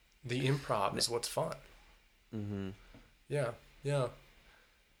the improv is what's fun. Mm-hmm. Yeah.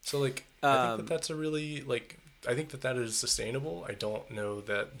 So like, I think that's a really like. I think that is sustainable. I don't know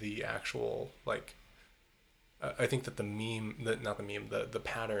that the actual like. I think that the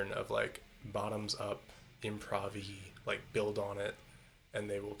pattern of like bottoms up improv-y, like build on it and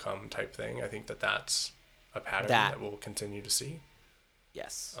they will come type thing. I think that that's a pattern that we'll continue to see.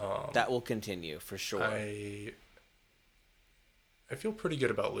 Yes. That will continue for sure. I feel pretty good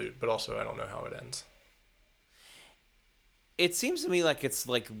about loot, but also I don't know how it ends. It seems to me like it's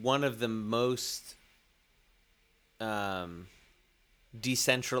like one of the most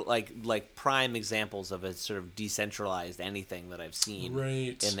decentral, like prime examples of a sort of decentralized anything that I've seen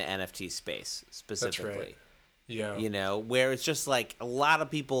Right. in the NFT space specifically. right. Yeah. You know, where it's just like a lot of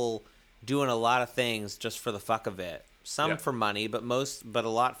people doing a lot of things just for the fuck of it. Some Yeah. for money, but a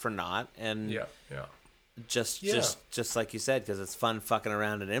lot for not. And Yeah. just Yeah. just like you said, because it's fun fucking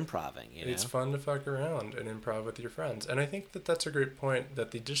around and improving. You know, It's fun to fuck around and improv with your friends. And I think that that's a great point,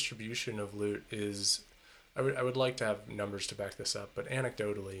 that the distribution of loot is, I would like to have numbers to back this up, but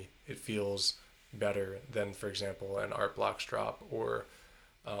anecdotally, it feels better than, for example, an Art Blocks drop or,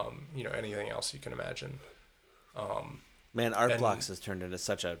 anything else you can imagine. Man, Art and- Blocks has turned into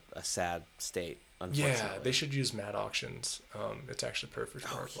such a sad state. Unfortunately, Yeah, they should use Mad Auctions. It's actually perfect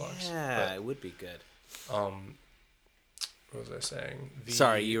for Art Blocks. Yeah, it would be good. What was I saying?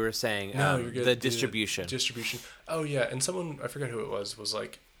 Sorry, you were saying No, you're good. the distribution. Distribution. Oh yeah, and someone, I forget who it was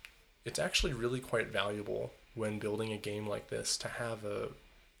like, it's actually really quite valuable when building a game like this to have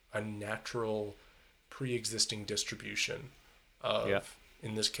a natural pre-existing distribution of, Yeah.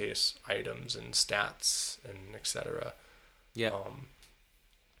 in this case, items and stats and etc. Yeah.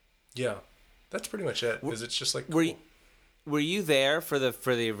 Yeah, that's pretty much it. Because it's just like Were you there for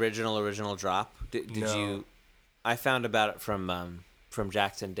the original drop? Did No. you? I found about it from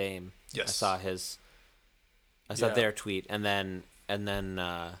Jackson Dame. Yes. I saw his. I saw Yeah. their tweet, and then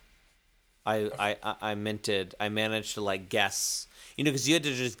I minted. I managed to like guess. You know, because you had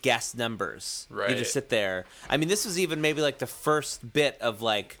to just guess numbers. You Right. just sit there. I mean, this was even maybe like the first bit of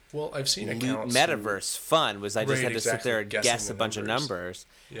like Well, I've seen loot accounts metaverse fun was I just Right, had to sit exactly, there and guessing guess the a bunch of numbers. numbers,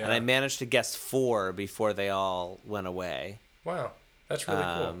 Yeah. and I managed to guess 4 before they all went away. Wow, that's really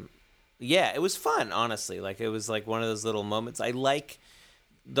cool. Yeah, it was fun, honestly. Like it was like one of those little moments. I like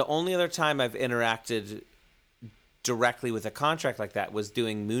the only other time I've interacted directly with a contract like that was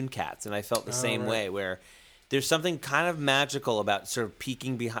doing Mooncats, and I felt the same right. way where there's something kind of magical about sort of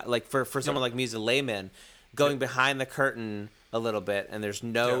peeking behind, like for someone like me as a layman, going behind the curtain a little bit, and there's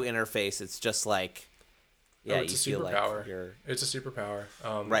no Yeah. interface. It's just like, yeah, it's you a feel superpower. like you're It's a superpower.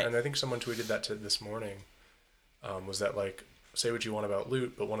 Right. And I think someone tweeted that this morning. Was that like, say what you want about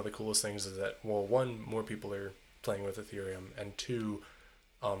loot, but one of the coolest things is that, well, one, more people are playing with Ethereum, and two,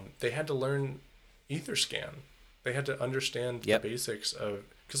 they had to learn Etherscan. They had to understand Yep. the basics of,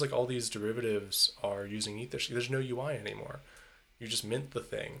 because like all these derivatives are using Etherscan. There's no UI anymore. You just mint the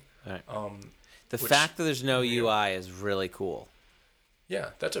thing. Right. the which- fact that there's no UI is really cool.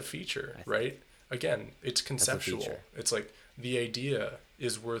 Yeah, that's a feature, right? Again, it's conceptual. feature. It's like the idea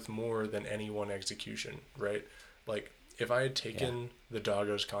is worth more than any one execution, right? Like if I had taken the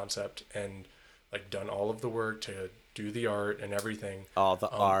Doggos concept and like done all of the work to do the art and everything, All the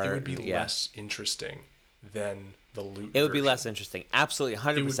art, it would be yeah. less interesting than the loot. It would be version. less interesting. Absolutely,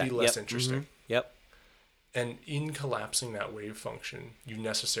 100%. It would be less Yep. interesting. Mhm. Yep. And in collapsing that wave function, you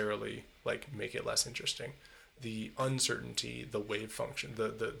necessarily like make it less interesting. The uncertainty, the wave function,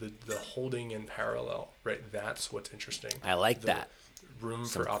 the holding in parallel, right? That's what's interesting. I like The that. Room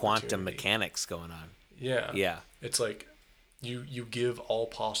Some for quantum opportunity. mechanics going on. Yeah. Yeah. It's like you give all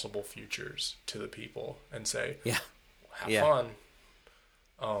possible futures to the people and say, Yeah. have Yeah. fun.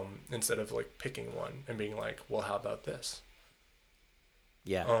 Instead of like picking one and being like, well, how about this?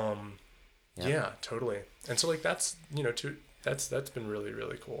 Yeah. Yeah. Yeah, totally. And so like that's that's been really,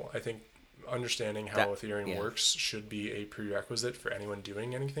 really cool. I think understanding how That- Ethereum yeah. works should be a prerequisite for anyone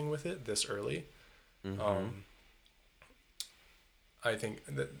doing anything with it this early. Mm-hmm. I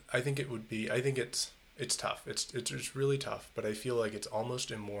think it would be. I think it's tough. It's really tough. But I feel like it's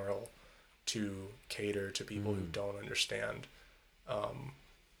almost immoral to cater to people who don't understand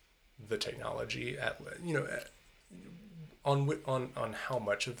the technology on how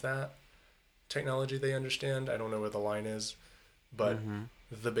much of that technology they understand. I don't know where the line is, but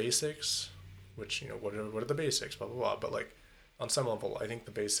the basics, which what are the basics, blah blah blah. But like on some level, I think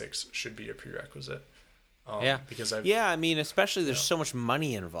the basics should be a prerequisite. Because I mean, especially there's so much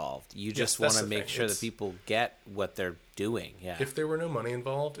money involved. You just want that's to the make thing. sure that It's- people get what they're doing. Yeah. If there were no money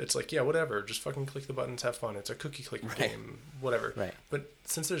involved, it's like, yeah, whatever. Just fucking click the buttons, have fun. It's a cookie click game, whatever. Right. But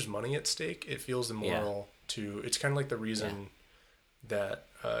since there's money at stake, it feels immoral to. It's kind of like the reason that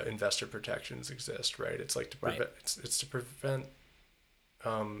investor protections exist, right? It's like to prevent. It's to prevent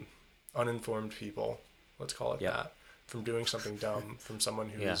uninformed people, let's call it Yep. that, from doing something dumb from someone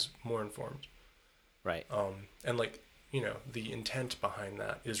who is more informed. Right. And like the intent behind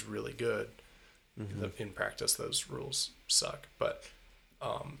that is really good. In practice, those rules suck, but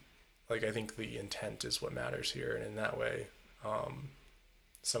like I think the intent is what matters here, and in that way,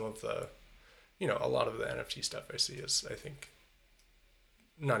 some of the, a lot of the NFT stuff I see is, I think,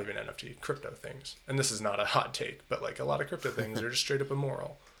 not even NFT, crypto things. And this is not a hot take, but like a lot of crypto things are just straight up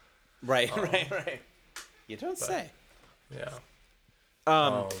immoral. Right, right. You don't say. Yeah.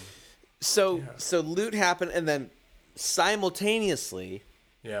 So loot happened, and then simultaneously,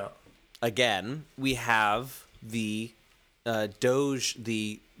 Yeah. again, we have the Doge,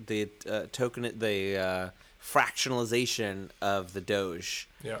 the token, the fractionalization of the Doge.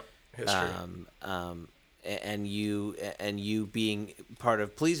 Yeah. History. And you being part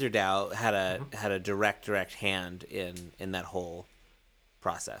of Pleaser DAO had a direct hand in that whole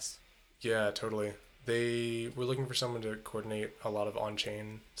process. Yeah, totally. They were looking for someone to coordinate a lot of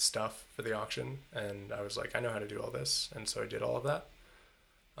on-chain stuff for the auction, and I was like, I know how to do all this, and so I did all of that.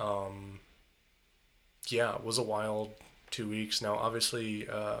 Yeah, it was a wild 2 weeks. Now, obviously,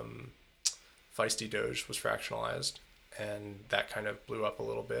 Feisty Doge was fractionalized, and that kind of blew up a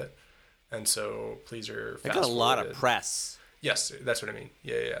little bit. And so Pleaser They got a lot of press. Yes, that's what I mean.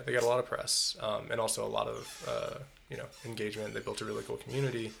 Yeah. They got a lot of press, and also a lot of engagement. They built a really cool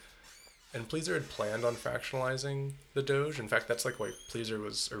community. And Pleaser had planned on fractionalizing the Doge. In fact, that's like why Pleaser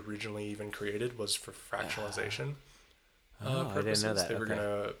was originally even created, was for fractionalization purposes. I didn't know that. They were Okay.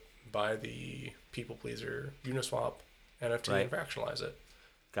 gonna buy the People Pleaser Uniswap NFT and fractionalize it.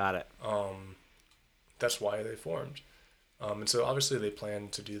 Got it. That's why they formed. And so obviously they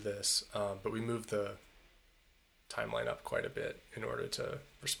planned to do this, but we moved the timeline up quite a bit in order to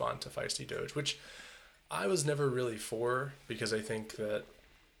respond to Feisty Doge, which I was never really for, because I think that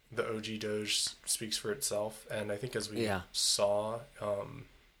the OG Doge speaks for itself. And I think as we saw,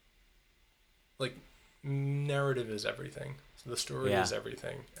 like, narrative is everything. The story is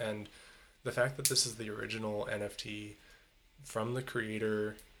everything. And the fact that this is the original NFT from the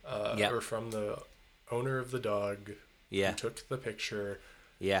creator, or from the owner of the dog, who took the picture.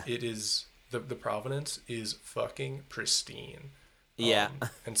 Yeah. It is, the provenance is fucking pristine.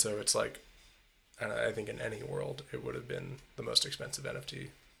 And so it's like, and I think in any world, it would have been the most expensive NFT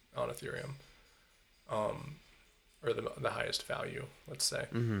on Ethereum. Or the highest value, let's say.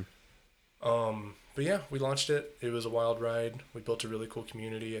 But yeah, we launched it. It was a wild ride. We built a really cool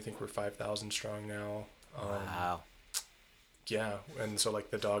community. I think we're 5,000 strong now. Wow. Yeah, and so like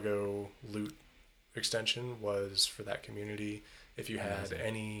the Doggo loot extension was for that community. If you had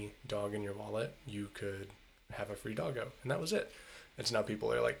any dog in your wallet, you could have a free doggo, and that was it. And so now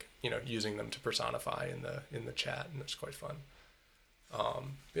people are like, using them to personify in the chat, and it's quite fun.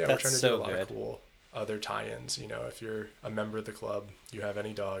 Yeah, we're trying to do a lot of cool other tie-ins. If you're a member of the club, you have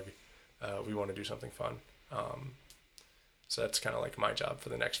any dog, we want to do something fun. So that's kind of like my job for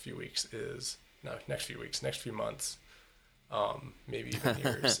the next few months, maybe even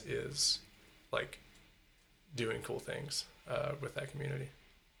years, is like doing cool things with that community.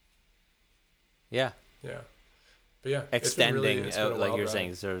 Yeah. But yeah, extending, it's been like you're ride.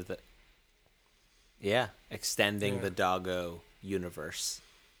 saying, sort of extending the Doggo universe.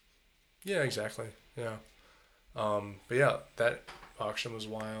 Yeah, exactly. Yeah. But yeah, that auction was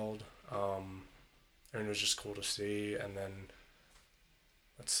wild. And it was just cool to see. And then,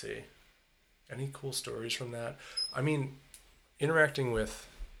 let's see, any cool stories from that? I mean, interacting with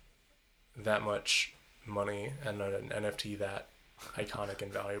that much money and an NFT that iconic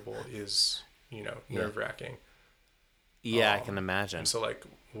and valuable is, nerve-wracking. Yeah, I can imagine. And so, like,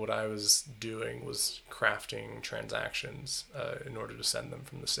 what I was doing was crafting transactions in order to send them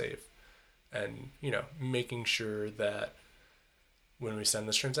from the safe. And, making sure that when we send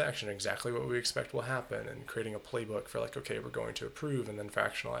this transaction, exactly what we expect will happen, and creating a playbook for like, okay, we're going to approve and then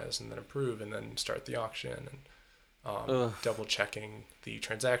fractionalize and then approve and then start the auction, and double checking the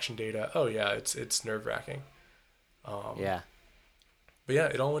transaction data. Oh yeah, it's nerve wracking. But yeah,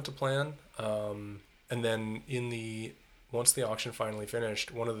 it all went to plan. And then once the auction finally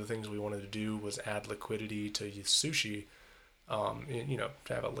finished, one of the things we wanted to do was add liquidity to Sushi, to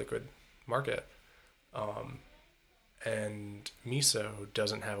have a liquid market. And Miso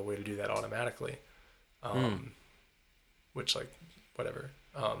doesn't have a way to do that automatically, which, like, whatever.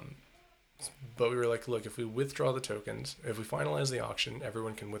 But we were like, look, if we withdraw the tokens, if we finalize the auction,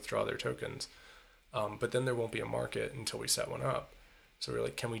 everyone can withdraw their tokens, but then there won't be a market until we set one up. So we were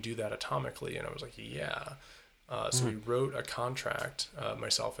like, can we do that atomically? And I was like, yeah. So we wrote a contract,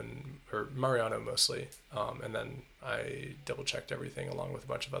 myself or Mariano mostly, and then I double checked everything along with a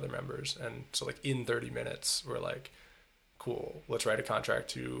bunch of other members. And so like in 30 minutes, we're like, cool, let's write a contract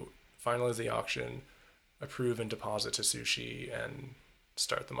to finalize the auction, approve and deposit to Sushi, and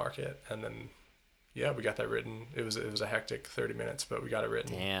start the market. And then, yeah, we got that written. It was a hectic 30 minutes, but we got it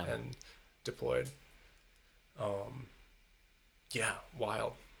written and deployed. Yeah,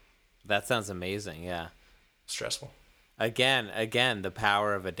 wild, That sounds amazing. Yeah. stressful. Again, the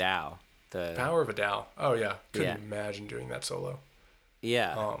power of a DAO. The Power of a DAO. Oh yeah, couldn't Yeah. imagine doing that solo.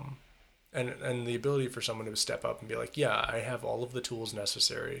 Yeah. And the ability for someone to step up and be like, yeah, I have all of the tools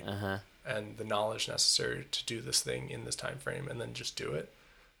necessary Uh-huh. and the knowledge necessary to do this thing in this time frame, and then just do it.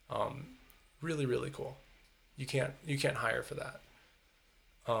 Really, really cool. You can't hire for that.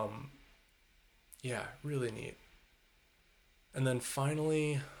 Yeah, really neat. And then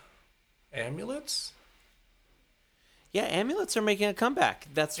finally, amulets. Yeah, amulets are making a comeback.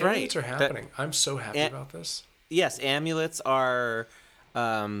 That's right. Amulets are happening. I'm so happy A- about this. Yes, amulets are.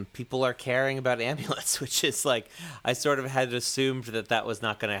 People are caring about amulets, which is like I sort of had assumed that was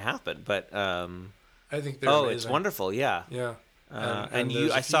not going to happen, but I think they're amazing. it's wonderful. Yeah. Yeah. And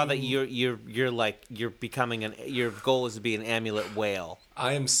there's I a saw that few- you're becoming your goal is to be an amulet whale.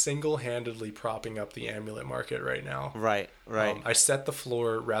 I am single-handedly propping up the amulet market right now. Right. I set the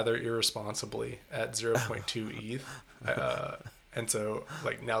floor rather irresponsibly at 0.2 ETH. And so,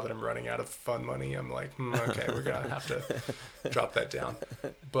 like, now that I'm running out of fun money, I'm like, okay, we're going to have to drop that down.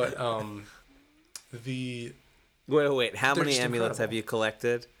 But Wait. How They're many just amulets have incredible. you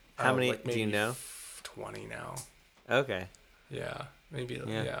collected? How many like do you maybe know? 20 now. Okay. Yeah, maybe.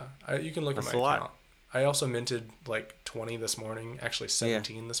 Yeah. Yeah. You can look That's at a my lot. account. I also minted like 20 this morning, actually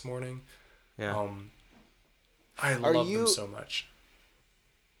 17 this morning. Yeah. I love them so much.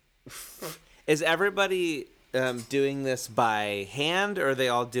 Is everybody doing this by hand, or are they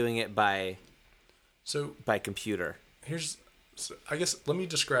all doing it by So computer? I guess let me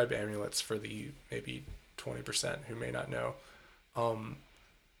describe amulets for the maybe 20% who may not know.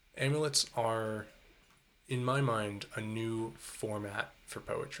 Amulets are, in my mind, a new format for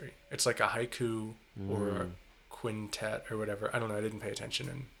poetry. It's like a haiku or a quintet or whatever. I don't know. I didn't pay attention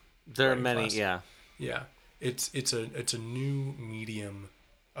in There are writing many. class. Yeah. Yeah, it's a new medium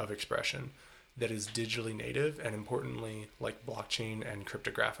of expression that is digitally native and, importantly, like blockchain and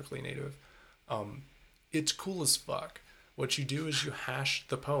cryptographically native. It's cool as fuck. What you do is you hash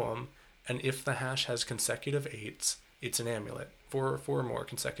the poem, and if the hash has consecutive eights, it's an amulet. Four or more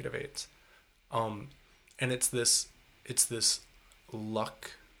consecutive eights. And it's this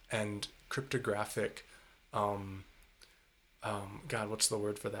luck and cryptographic. God, what's the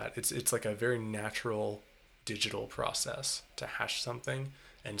word for that? It's like a very natural digital process to hash something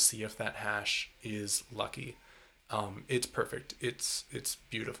and see if that hash is lucky. It's perfect. It's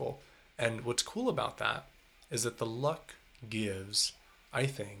beautiful. And what's cool about that is that the luck gives, I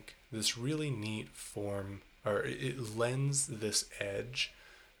think, this really neat form, or it lends this edge,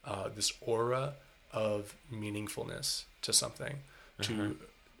 this aura of meaningfulness to something,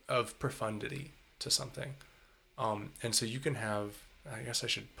 of profundity to something. And so you can have, I guess I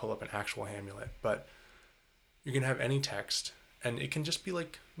should pull up an actual amulet, but you can have any text, and it can just be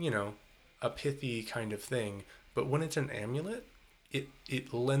like, a pithy kind of thing. But when it's an amulet,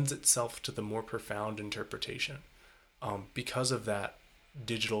 it lends itself to the more profound interpretation, because of that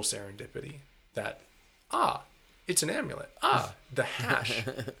digital serendipity. That it's an amulet. The hash,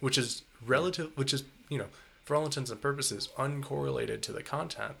 which is relative, which is for all intents and purposes uncorrelated to the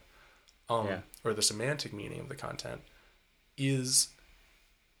content, or the semantic meaning of the content, is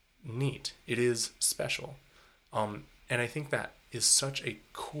neat. It is special, and I think that is such a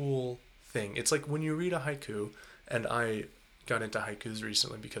cool thing. It's like when you read a haiku, and I got into haikus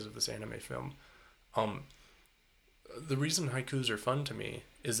recently because of this anime film. The reason haikus are fun to me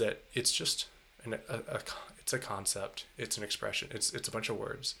is that it's just it's a concept, it's an expression, it's a bunch of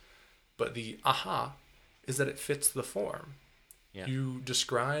words, but the aha is that it fits the form. Yeah. You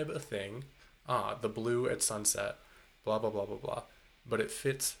describe a thing, the blue at sunset, blah blah blah blah blah, but it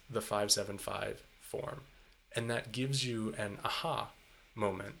fits the 575 form, and that gives you an aha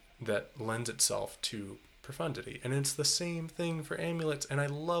moment that lends itself to profundity. And it's the same thing for amulets, and I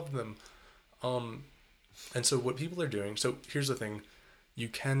love them. And so what people are doing, so here's the thing, you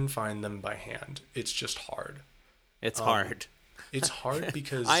can find them by hand. It's just hard. It's hard. It's hard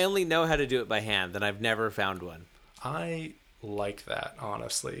because I only know how to do it by hand, and I've never found one. I like that,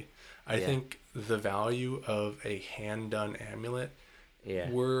 honestly. I Yeah. think the value of a hand-done amulet, Yeah.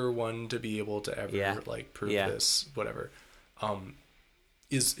 were one to be able to ever Yeah. prove Yeah. this, whatever,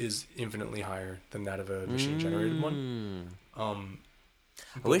 is infinitely higher than that of a machine-generated one.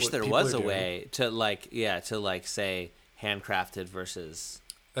 I wish there was a way to say handcrafted versus.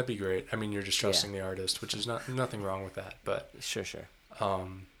 That'd be great. I mean, you're just trusting the artist, which is nothing wrong with that. But Sure.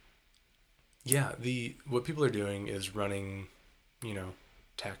 yeah, what people are doing is running,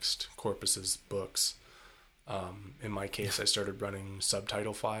 text corpuses, books. In my case, I started running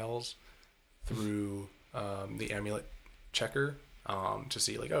subtitle files through the amulet checker to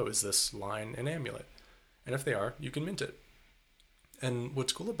see like, oh, is this line an amulet? And if they are, you can mint it. And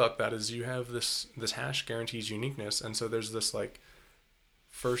what's cool about that is you have this hash guarantees uniqueness, and so there's this like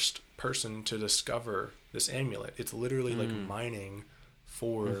first person to discover this amulet. It's literally like mining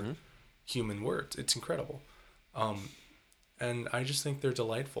for human words. It's incredible. And I just think they're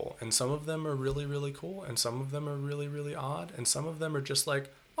delightful. And some of them are really, really cool, and some of them are really, really odd, and some of them are just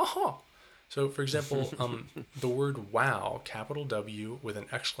like, aha. So, for example, the word wow, capital W with an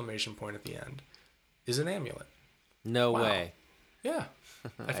exclamation point at the end, is an amulet. No Wow. way. Yeah.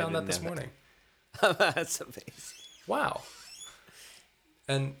 I found that this morning. That's amazing. Wow.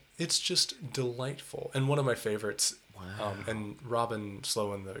 And it's just delightful. And one of my favorites, and Robin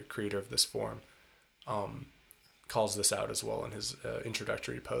Sloan, the creator of this form, calls this out as well in his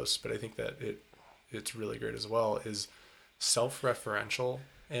introductory post, but I think that it's really great as well, is self-referential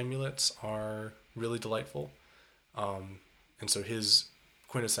amulets are really delightful. And so his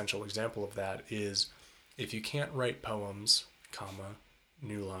quintessential example of that is, if you can't write poems, comma,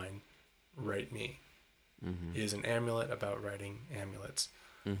 new line, write me, is an amulet about writing amulets.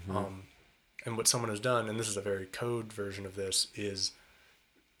 And what someone has done, and this is a very code version of this, is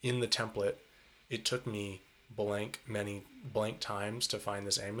in the template, it took me many blank times to find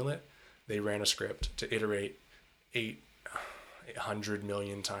this amulet. They ran a script to iterate 800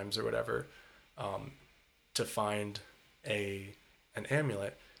 million times or whatever to find an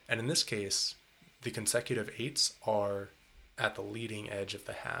amulet. And in this case, the consecutive 8s are at the leading edge of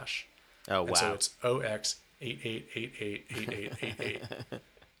the hash. Oh, wow. And so it's 0x88888888.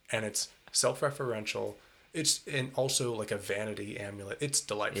 And it's self-referential. It's also like a vanity amulet. It's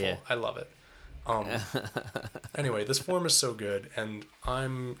delightful. Yeah. I love it. Anyway, this form is so good, and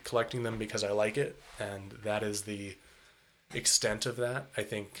I'm collecting them because I like it, and that is the extent of that. I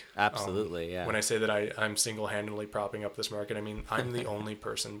think Absolutely, yeah. When I say that I'm single-handedly propping up this market, I mean I'm the only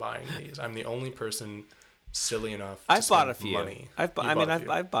person buying these. I'm the only person silly enough to I've bought spend a few. money. I've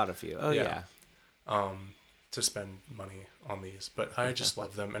bought a few. Oh yeah. To spend money on these, but I just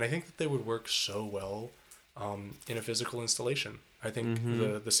love them, and I think that they would work so well in a physical installation. I think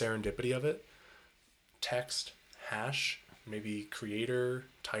the serendipity of it, text, hash, maybe creator,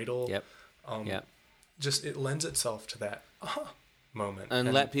 title, just it lends itself to that moment.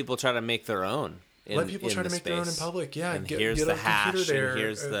 And let people try to make their own. Let people try to make their own in public. Yeah, And get here's a the computer hash. there. And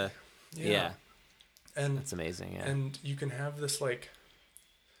here's the And that's amazing. Yeah. And you can have this like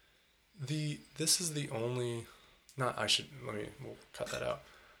this is the only we'll cut that out.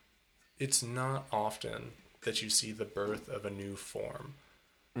 It's not often that you see the birth of a new form.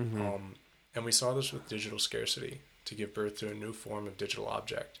 And we saw this with digital scarcity, to give birth to a new form of digital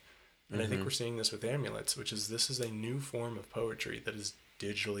object. And I think we're seeing this with amulets, which is this is a new form of poetry that is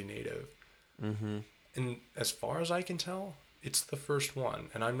digitally native. And as far as I can tell, it's the first one.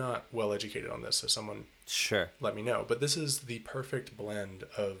 And I'm not well educated on this, so someone let me know. But this is the perfect blend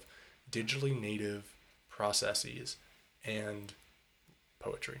of digitally native processes and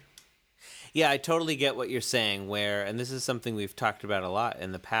poetry. Yeah, I totally get what you're saying, and this is something we've talked about a lot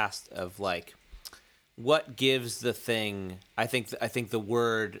in the past, of like, what gives the thing, I think the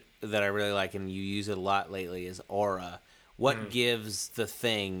word that I really like, and you use it a lot lately, is aura. What gives the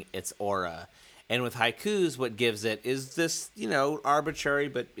thing its aura? And with haikus, what gives it is this, arbitrary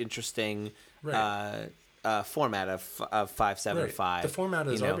but interesting format of 575. Right. The format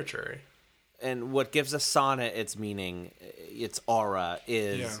is arbitrary. And what gives a sonnet its meaning, its aura,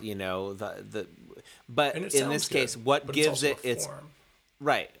 is but in this case, what gives it its form.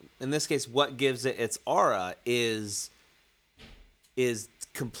 Right. In this case, what gives it its aura is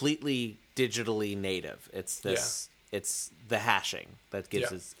completely digitally native. It's this. It's the hashing that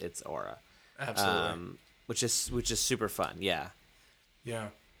gives its aura. Absolutely. Which is super fun. Yeah. Yeah,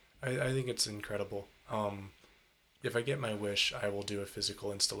 I think it's incredible. If I get my wish, I will do a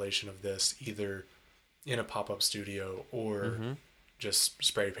physical installation of this, either in a pop-up studio or just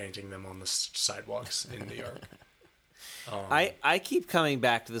spray painting them on the sidewalks in New York. I keep coming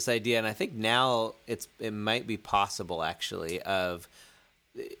back to this idea, and I think now it might be possible, actually, and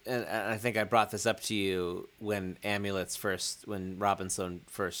I think I brought this up to you when when Robin Sloan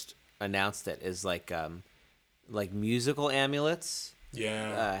first announced it, is like musical amulets.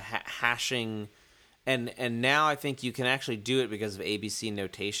 Yeah. Hashing. And now I think you can actually do it because of ABC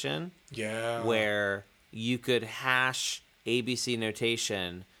notation. Yeah. Where you could hash ABC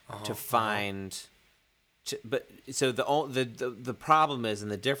notation to find. But so the problem is, and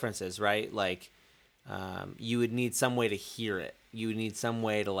the difference is, right? Like, you would need some way to hear it. You would need some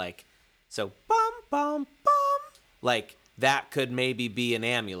way to so bum bum bum, like that could maybe be an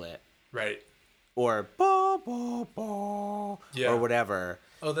amulet. Right. Or bum Yeah. or whatever.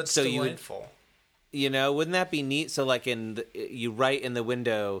 Oh, that's So you would- delightful. wouldn't that be neat? So like you write in the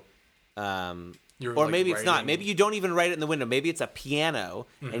window, You're, or like, maybe it's not. writing- Maybe you don't even write it in the window. Maybe it's a piano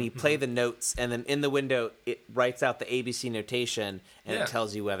and you play the notes, and then in the window it writes out the ABC notation and Yeah. it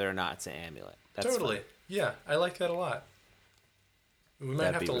tells you whether or not it's an amulet. That's Totally. fun. Yeah, I like that a lot. We might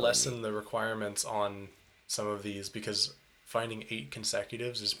That'd have be to really lessen the requirements on some of these because finding 8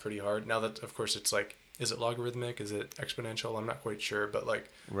 consecutives is pretty hard. Now that, of course, it's like, is it logarithmic? Is it exponential? I'm not quite sure, but like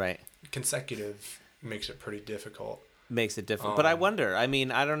Right. consecutive makes it pretty difficult. Makes it different. But I wonder. I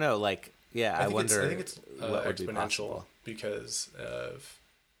mean, I don't know. Like, yeah, I wonder. I think it's what would be exponential possible. because of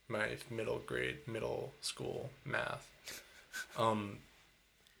my middle school math.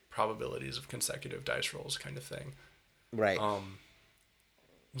 Probabilities of consecutive dice rolls kind of thing. Right.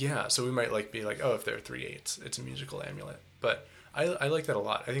 Yeah, so we might like be like, oh, if there are 3 8s, it's a musical amulet. But I like that a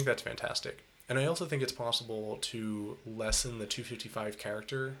lot. I think that's fantastic. And I also think it's possible to lessen the 255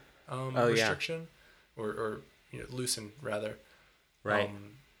 character restriction, or loosen rather. Right.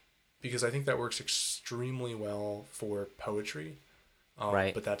 Because I think that works extremely well for poetry.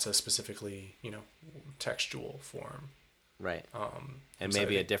 Right. But that's a specifically, textual form. Right. And So I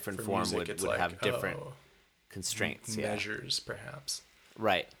maybe a think different for form music, would it's have different oh, constraints. Yeah. measures, perhaps.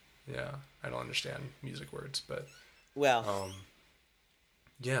 Right. Yeah, I don't understand music words, but Well.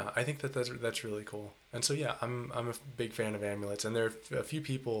 yeah, I think that's really cool. And so yeah, I'm a big fan of amulets, and there are a few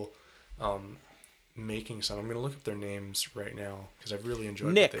people making some. I'm gonna look up their names right now because I've really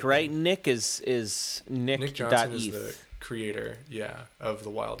enjoyed Nick, what they've right? done. Nick is Nick. Nick Johnson is ETH. the creator, of the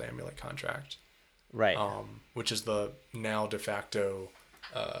Wild Amulet contract, Right. which is the now de facto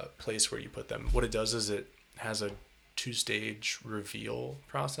place where you put them. What it does is it has a 2-stage reveal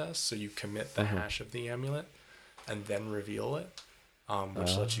process. So you commit the hash of the amulet and then reveal it,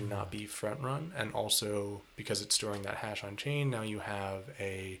 which lets you not be front run. And also because it's storing that hash on chain, now you have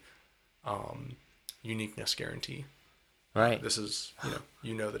a uniqueness guarantee. Right. This is,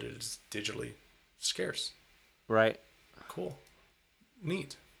 you know that it is digitally scarce. Right. Cool.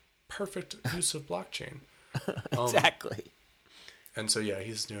 Neat. Perfect use of blockchain. Exactly. And so, yeah,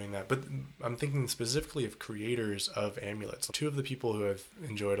 he's doing that. But I'm thinking specifically of creators of amulets. 2 of the people who I've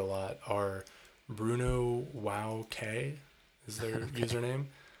enjoyed a lot are Bruno Wow K is their username.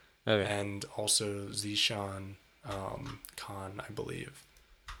 Okay. And also Zishan Khan, I believe.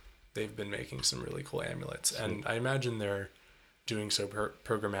 They've been making some really cool amulets. And I imagine they're doing so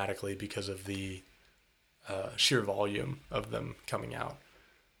programmatically because of the sheer volume of them coming out.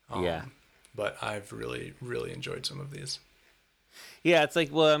 Yeah. But I've really, really enjoyed some of these. Yeah, it's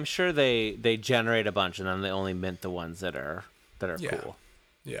like, well, I'm sure they generate a bunch and then they only mint the ones that are Yeah. cool.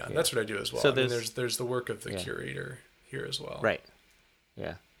 Yeah, that's what I do as well. So I mean, there's the work of the yeah. curator here as well. Right.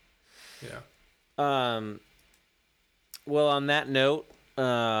 Yeah. Yeah. Well, on that note,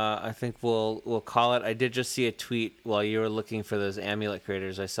 I think we'll call it. I did just see a tweet while you were looking for those amulet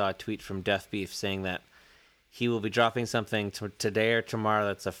creators. I saw a tweet from Death Beef saying that he will be dropping something today or tomorrow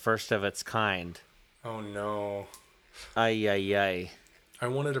that's a first of its kind. Oh no. Ay, ay, ay. I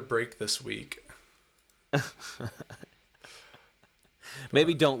wanted a break this week.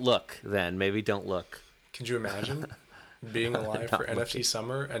 Maybe don't look then. Maybe don't look. Could you imagine being alive for Not NFT looking.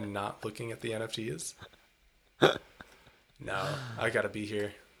 summer and not looking at the NFTs? No, I gotta be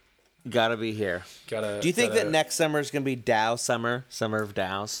here. Gotta be here. Gotta. Do you think gotta- that next summer is going to be DAO summer of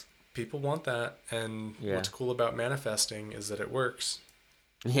DAOs? people want that? And Yeah. what's cool about manifesting is that it works.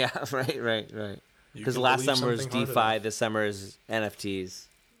 Yeah, right. You Because can last believe summer was something hard DeFi, enough. this summer is NFTs.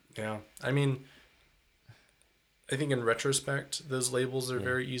 Yeah, I mean, I think in retrospect, those labels are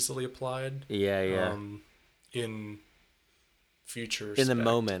very easily applied. Yeah. In future, In the spec,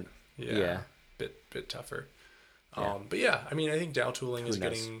 moment. yeah, Yeah. bit tougher. Yeah. But yeah, I mean, I think DAO tooling is Who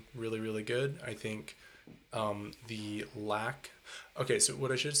knows? getting really, really good. I think the lack. Okay, so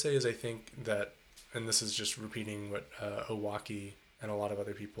what I should say is I think that, and this is just repeating what Owaki and a lot of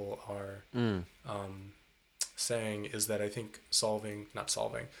other people are saying, is that I think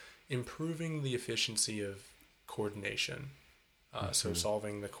improving the efficiency of coordination. So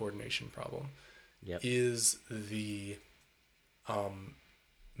solving the coordination problem Yep. is the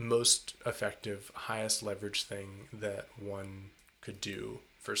most effective, highest leverage thing that one could do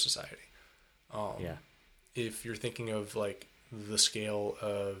for society. Yeah. If you're thinking of like the scale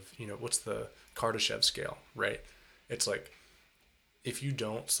of, what's the Kardashev scale, right? It's like, if you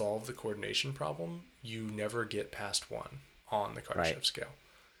don't solve the coordination problem, you never get past 1 on the Kardashev Right. scale.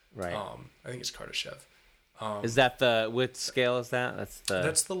 Right. I think it's Kardashev. Is that what scale is that?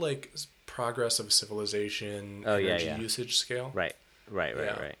 That's the like progress of civilization Oh, yeah, energy yeah. usage scale. Right.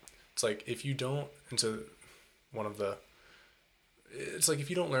 It's like if you don't, and so one of the. It's like if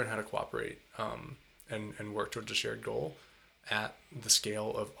you don't learn how to cooperate and work towards a shared goal at the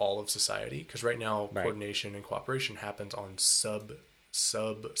scale of all of society, because right now coordination and cooperation happens on sub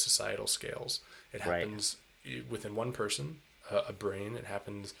societal scales. It happens within one person, a brain. It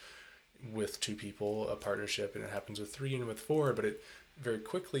happens with two people, a partnership, and it happens with three and with four. But it very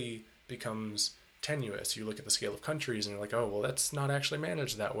quickly becomes tenuous. You look at the scale of countries and you're like, oh, well, that's not actually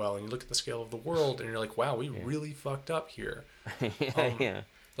managed that well. And you look at the scale of the world and you're like, wow, we really fucked up here.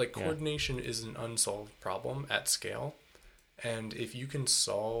 Like coordination is an unsolved problem at scale. And if you can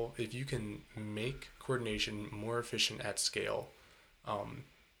make coordination more efficient at scale,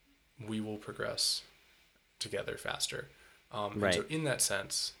 we will progress together faster. And so in that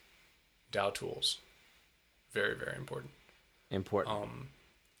sense, DAO tools, very, very important.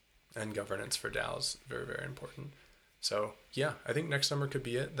 And governance for DAOs, very, very important. So yeah, I think next summer could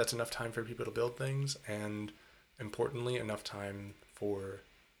be it. That's enough time for people to build things, and importantly, enough time for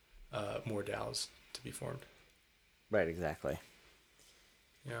more DAOs to be formed. Right, exactly.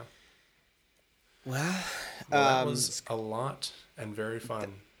 Yeah. Well, that was a lot and very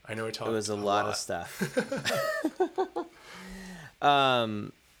fun. I know we talked. It was a lot of stuff.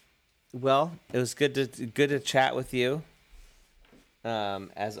 Well, it was good to chat with you.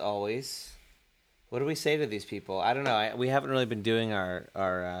 As always. What do we say to these people? I don't know. We haven't really been doing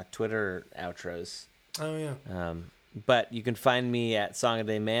our Twitter outros. Oh yeah. But you can find me at Song of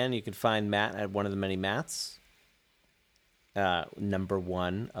the Day Man. You can find Matt at One of the Many Matts. Number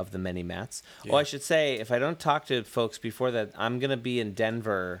one of the many Matts. Yeah. Oh, I should say, if I don't talk to folks before that, I'm going to be in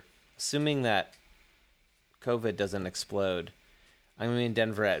Denver, assuming that COVID doesn't explode. I'm going to be in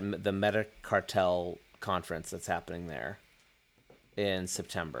Denver at the Meta Cartel conference that's happening there in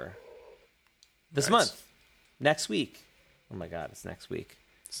September. This month. Next week. Oh my God, it's next week.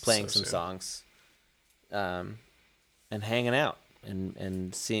 Playing some songs. And hanging out.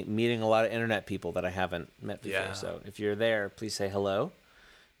 And meeting a lot of internet people that I haven't met before. Yeah. So if you're there, please say hello.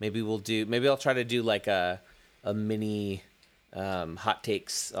 Maybe I'll try to do like a mini hot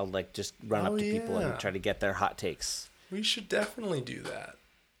takes. I'll like just run up to people and try to get their hot takes. We should definitely do that.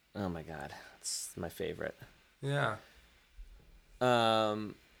 Oh my God, it's my favorite. Yeah.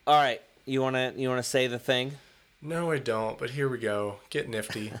 All right, you wanna say the thing? No, I don't. But here we go. Get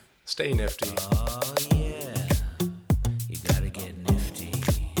nifty. Stay nifty. Oh yeah, you gotta get nifty.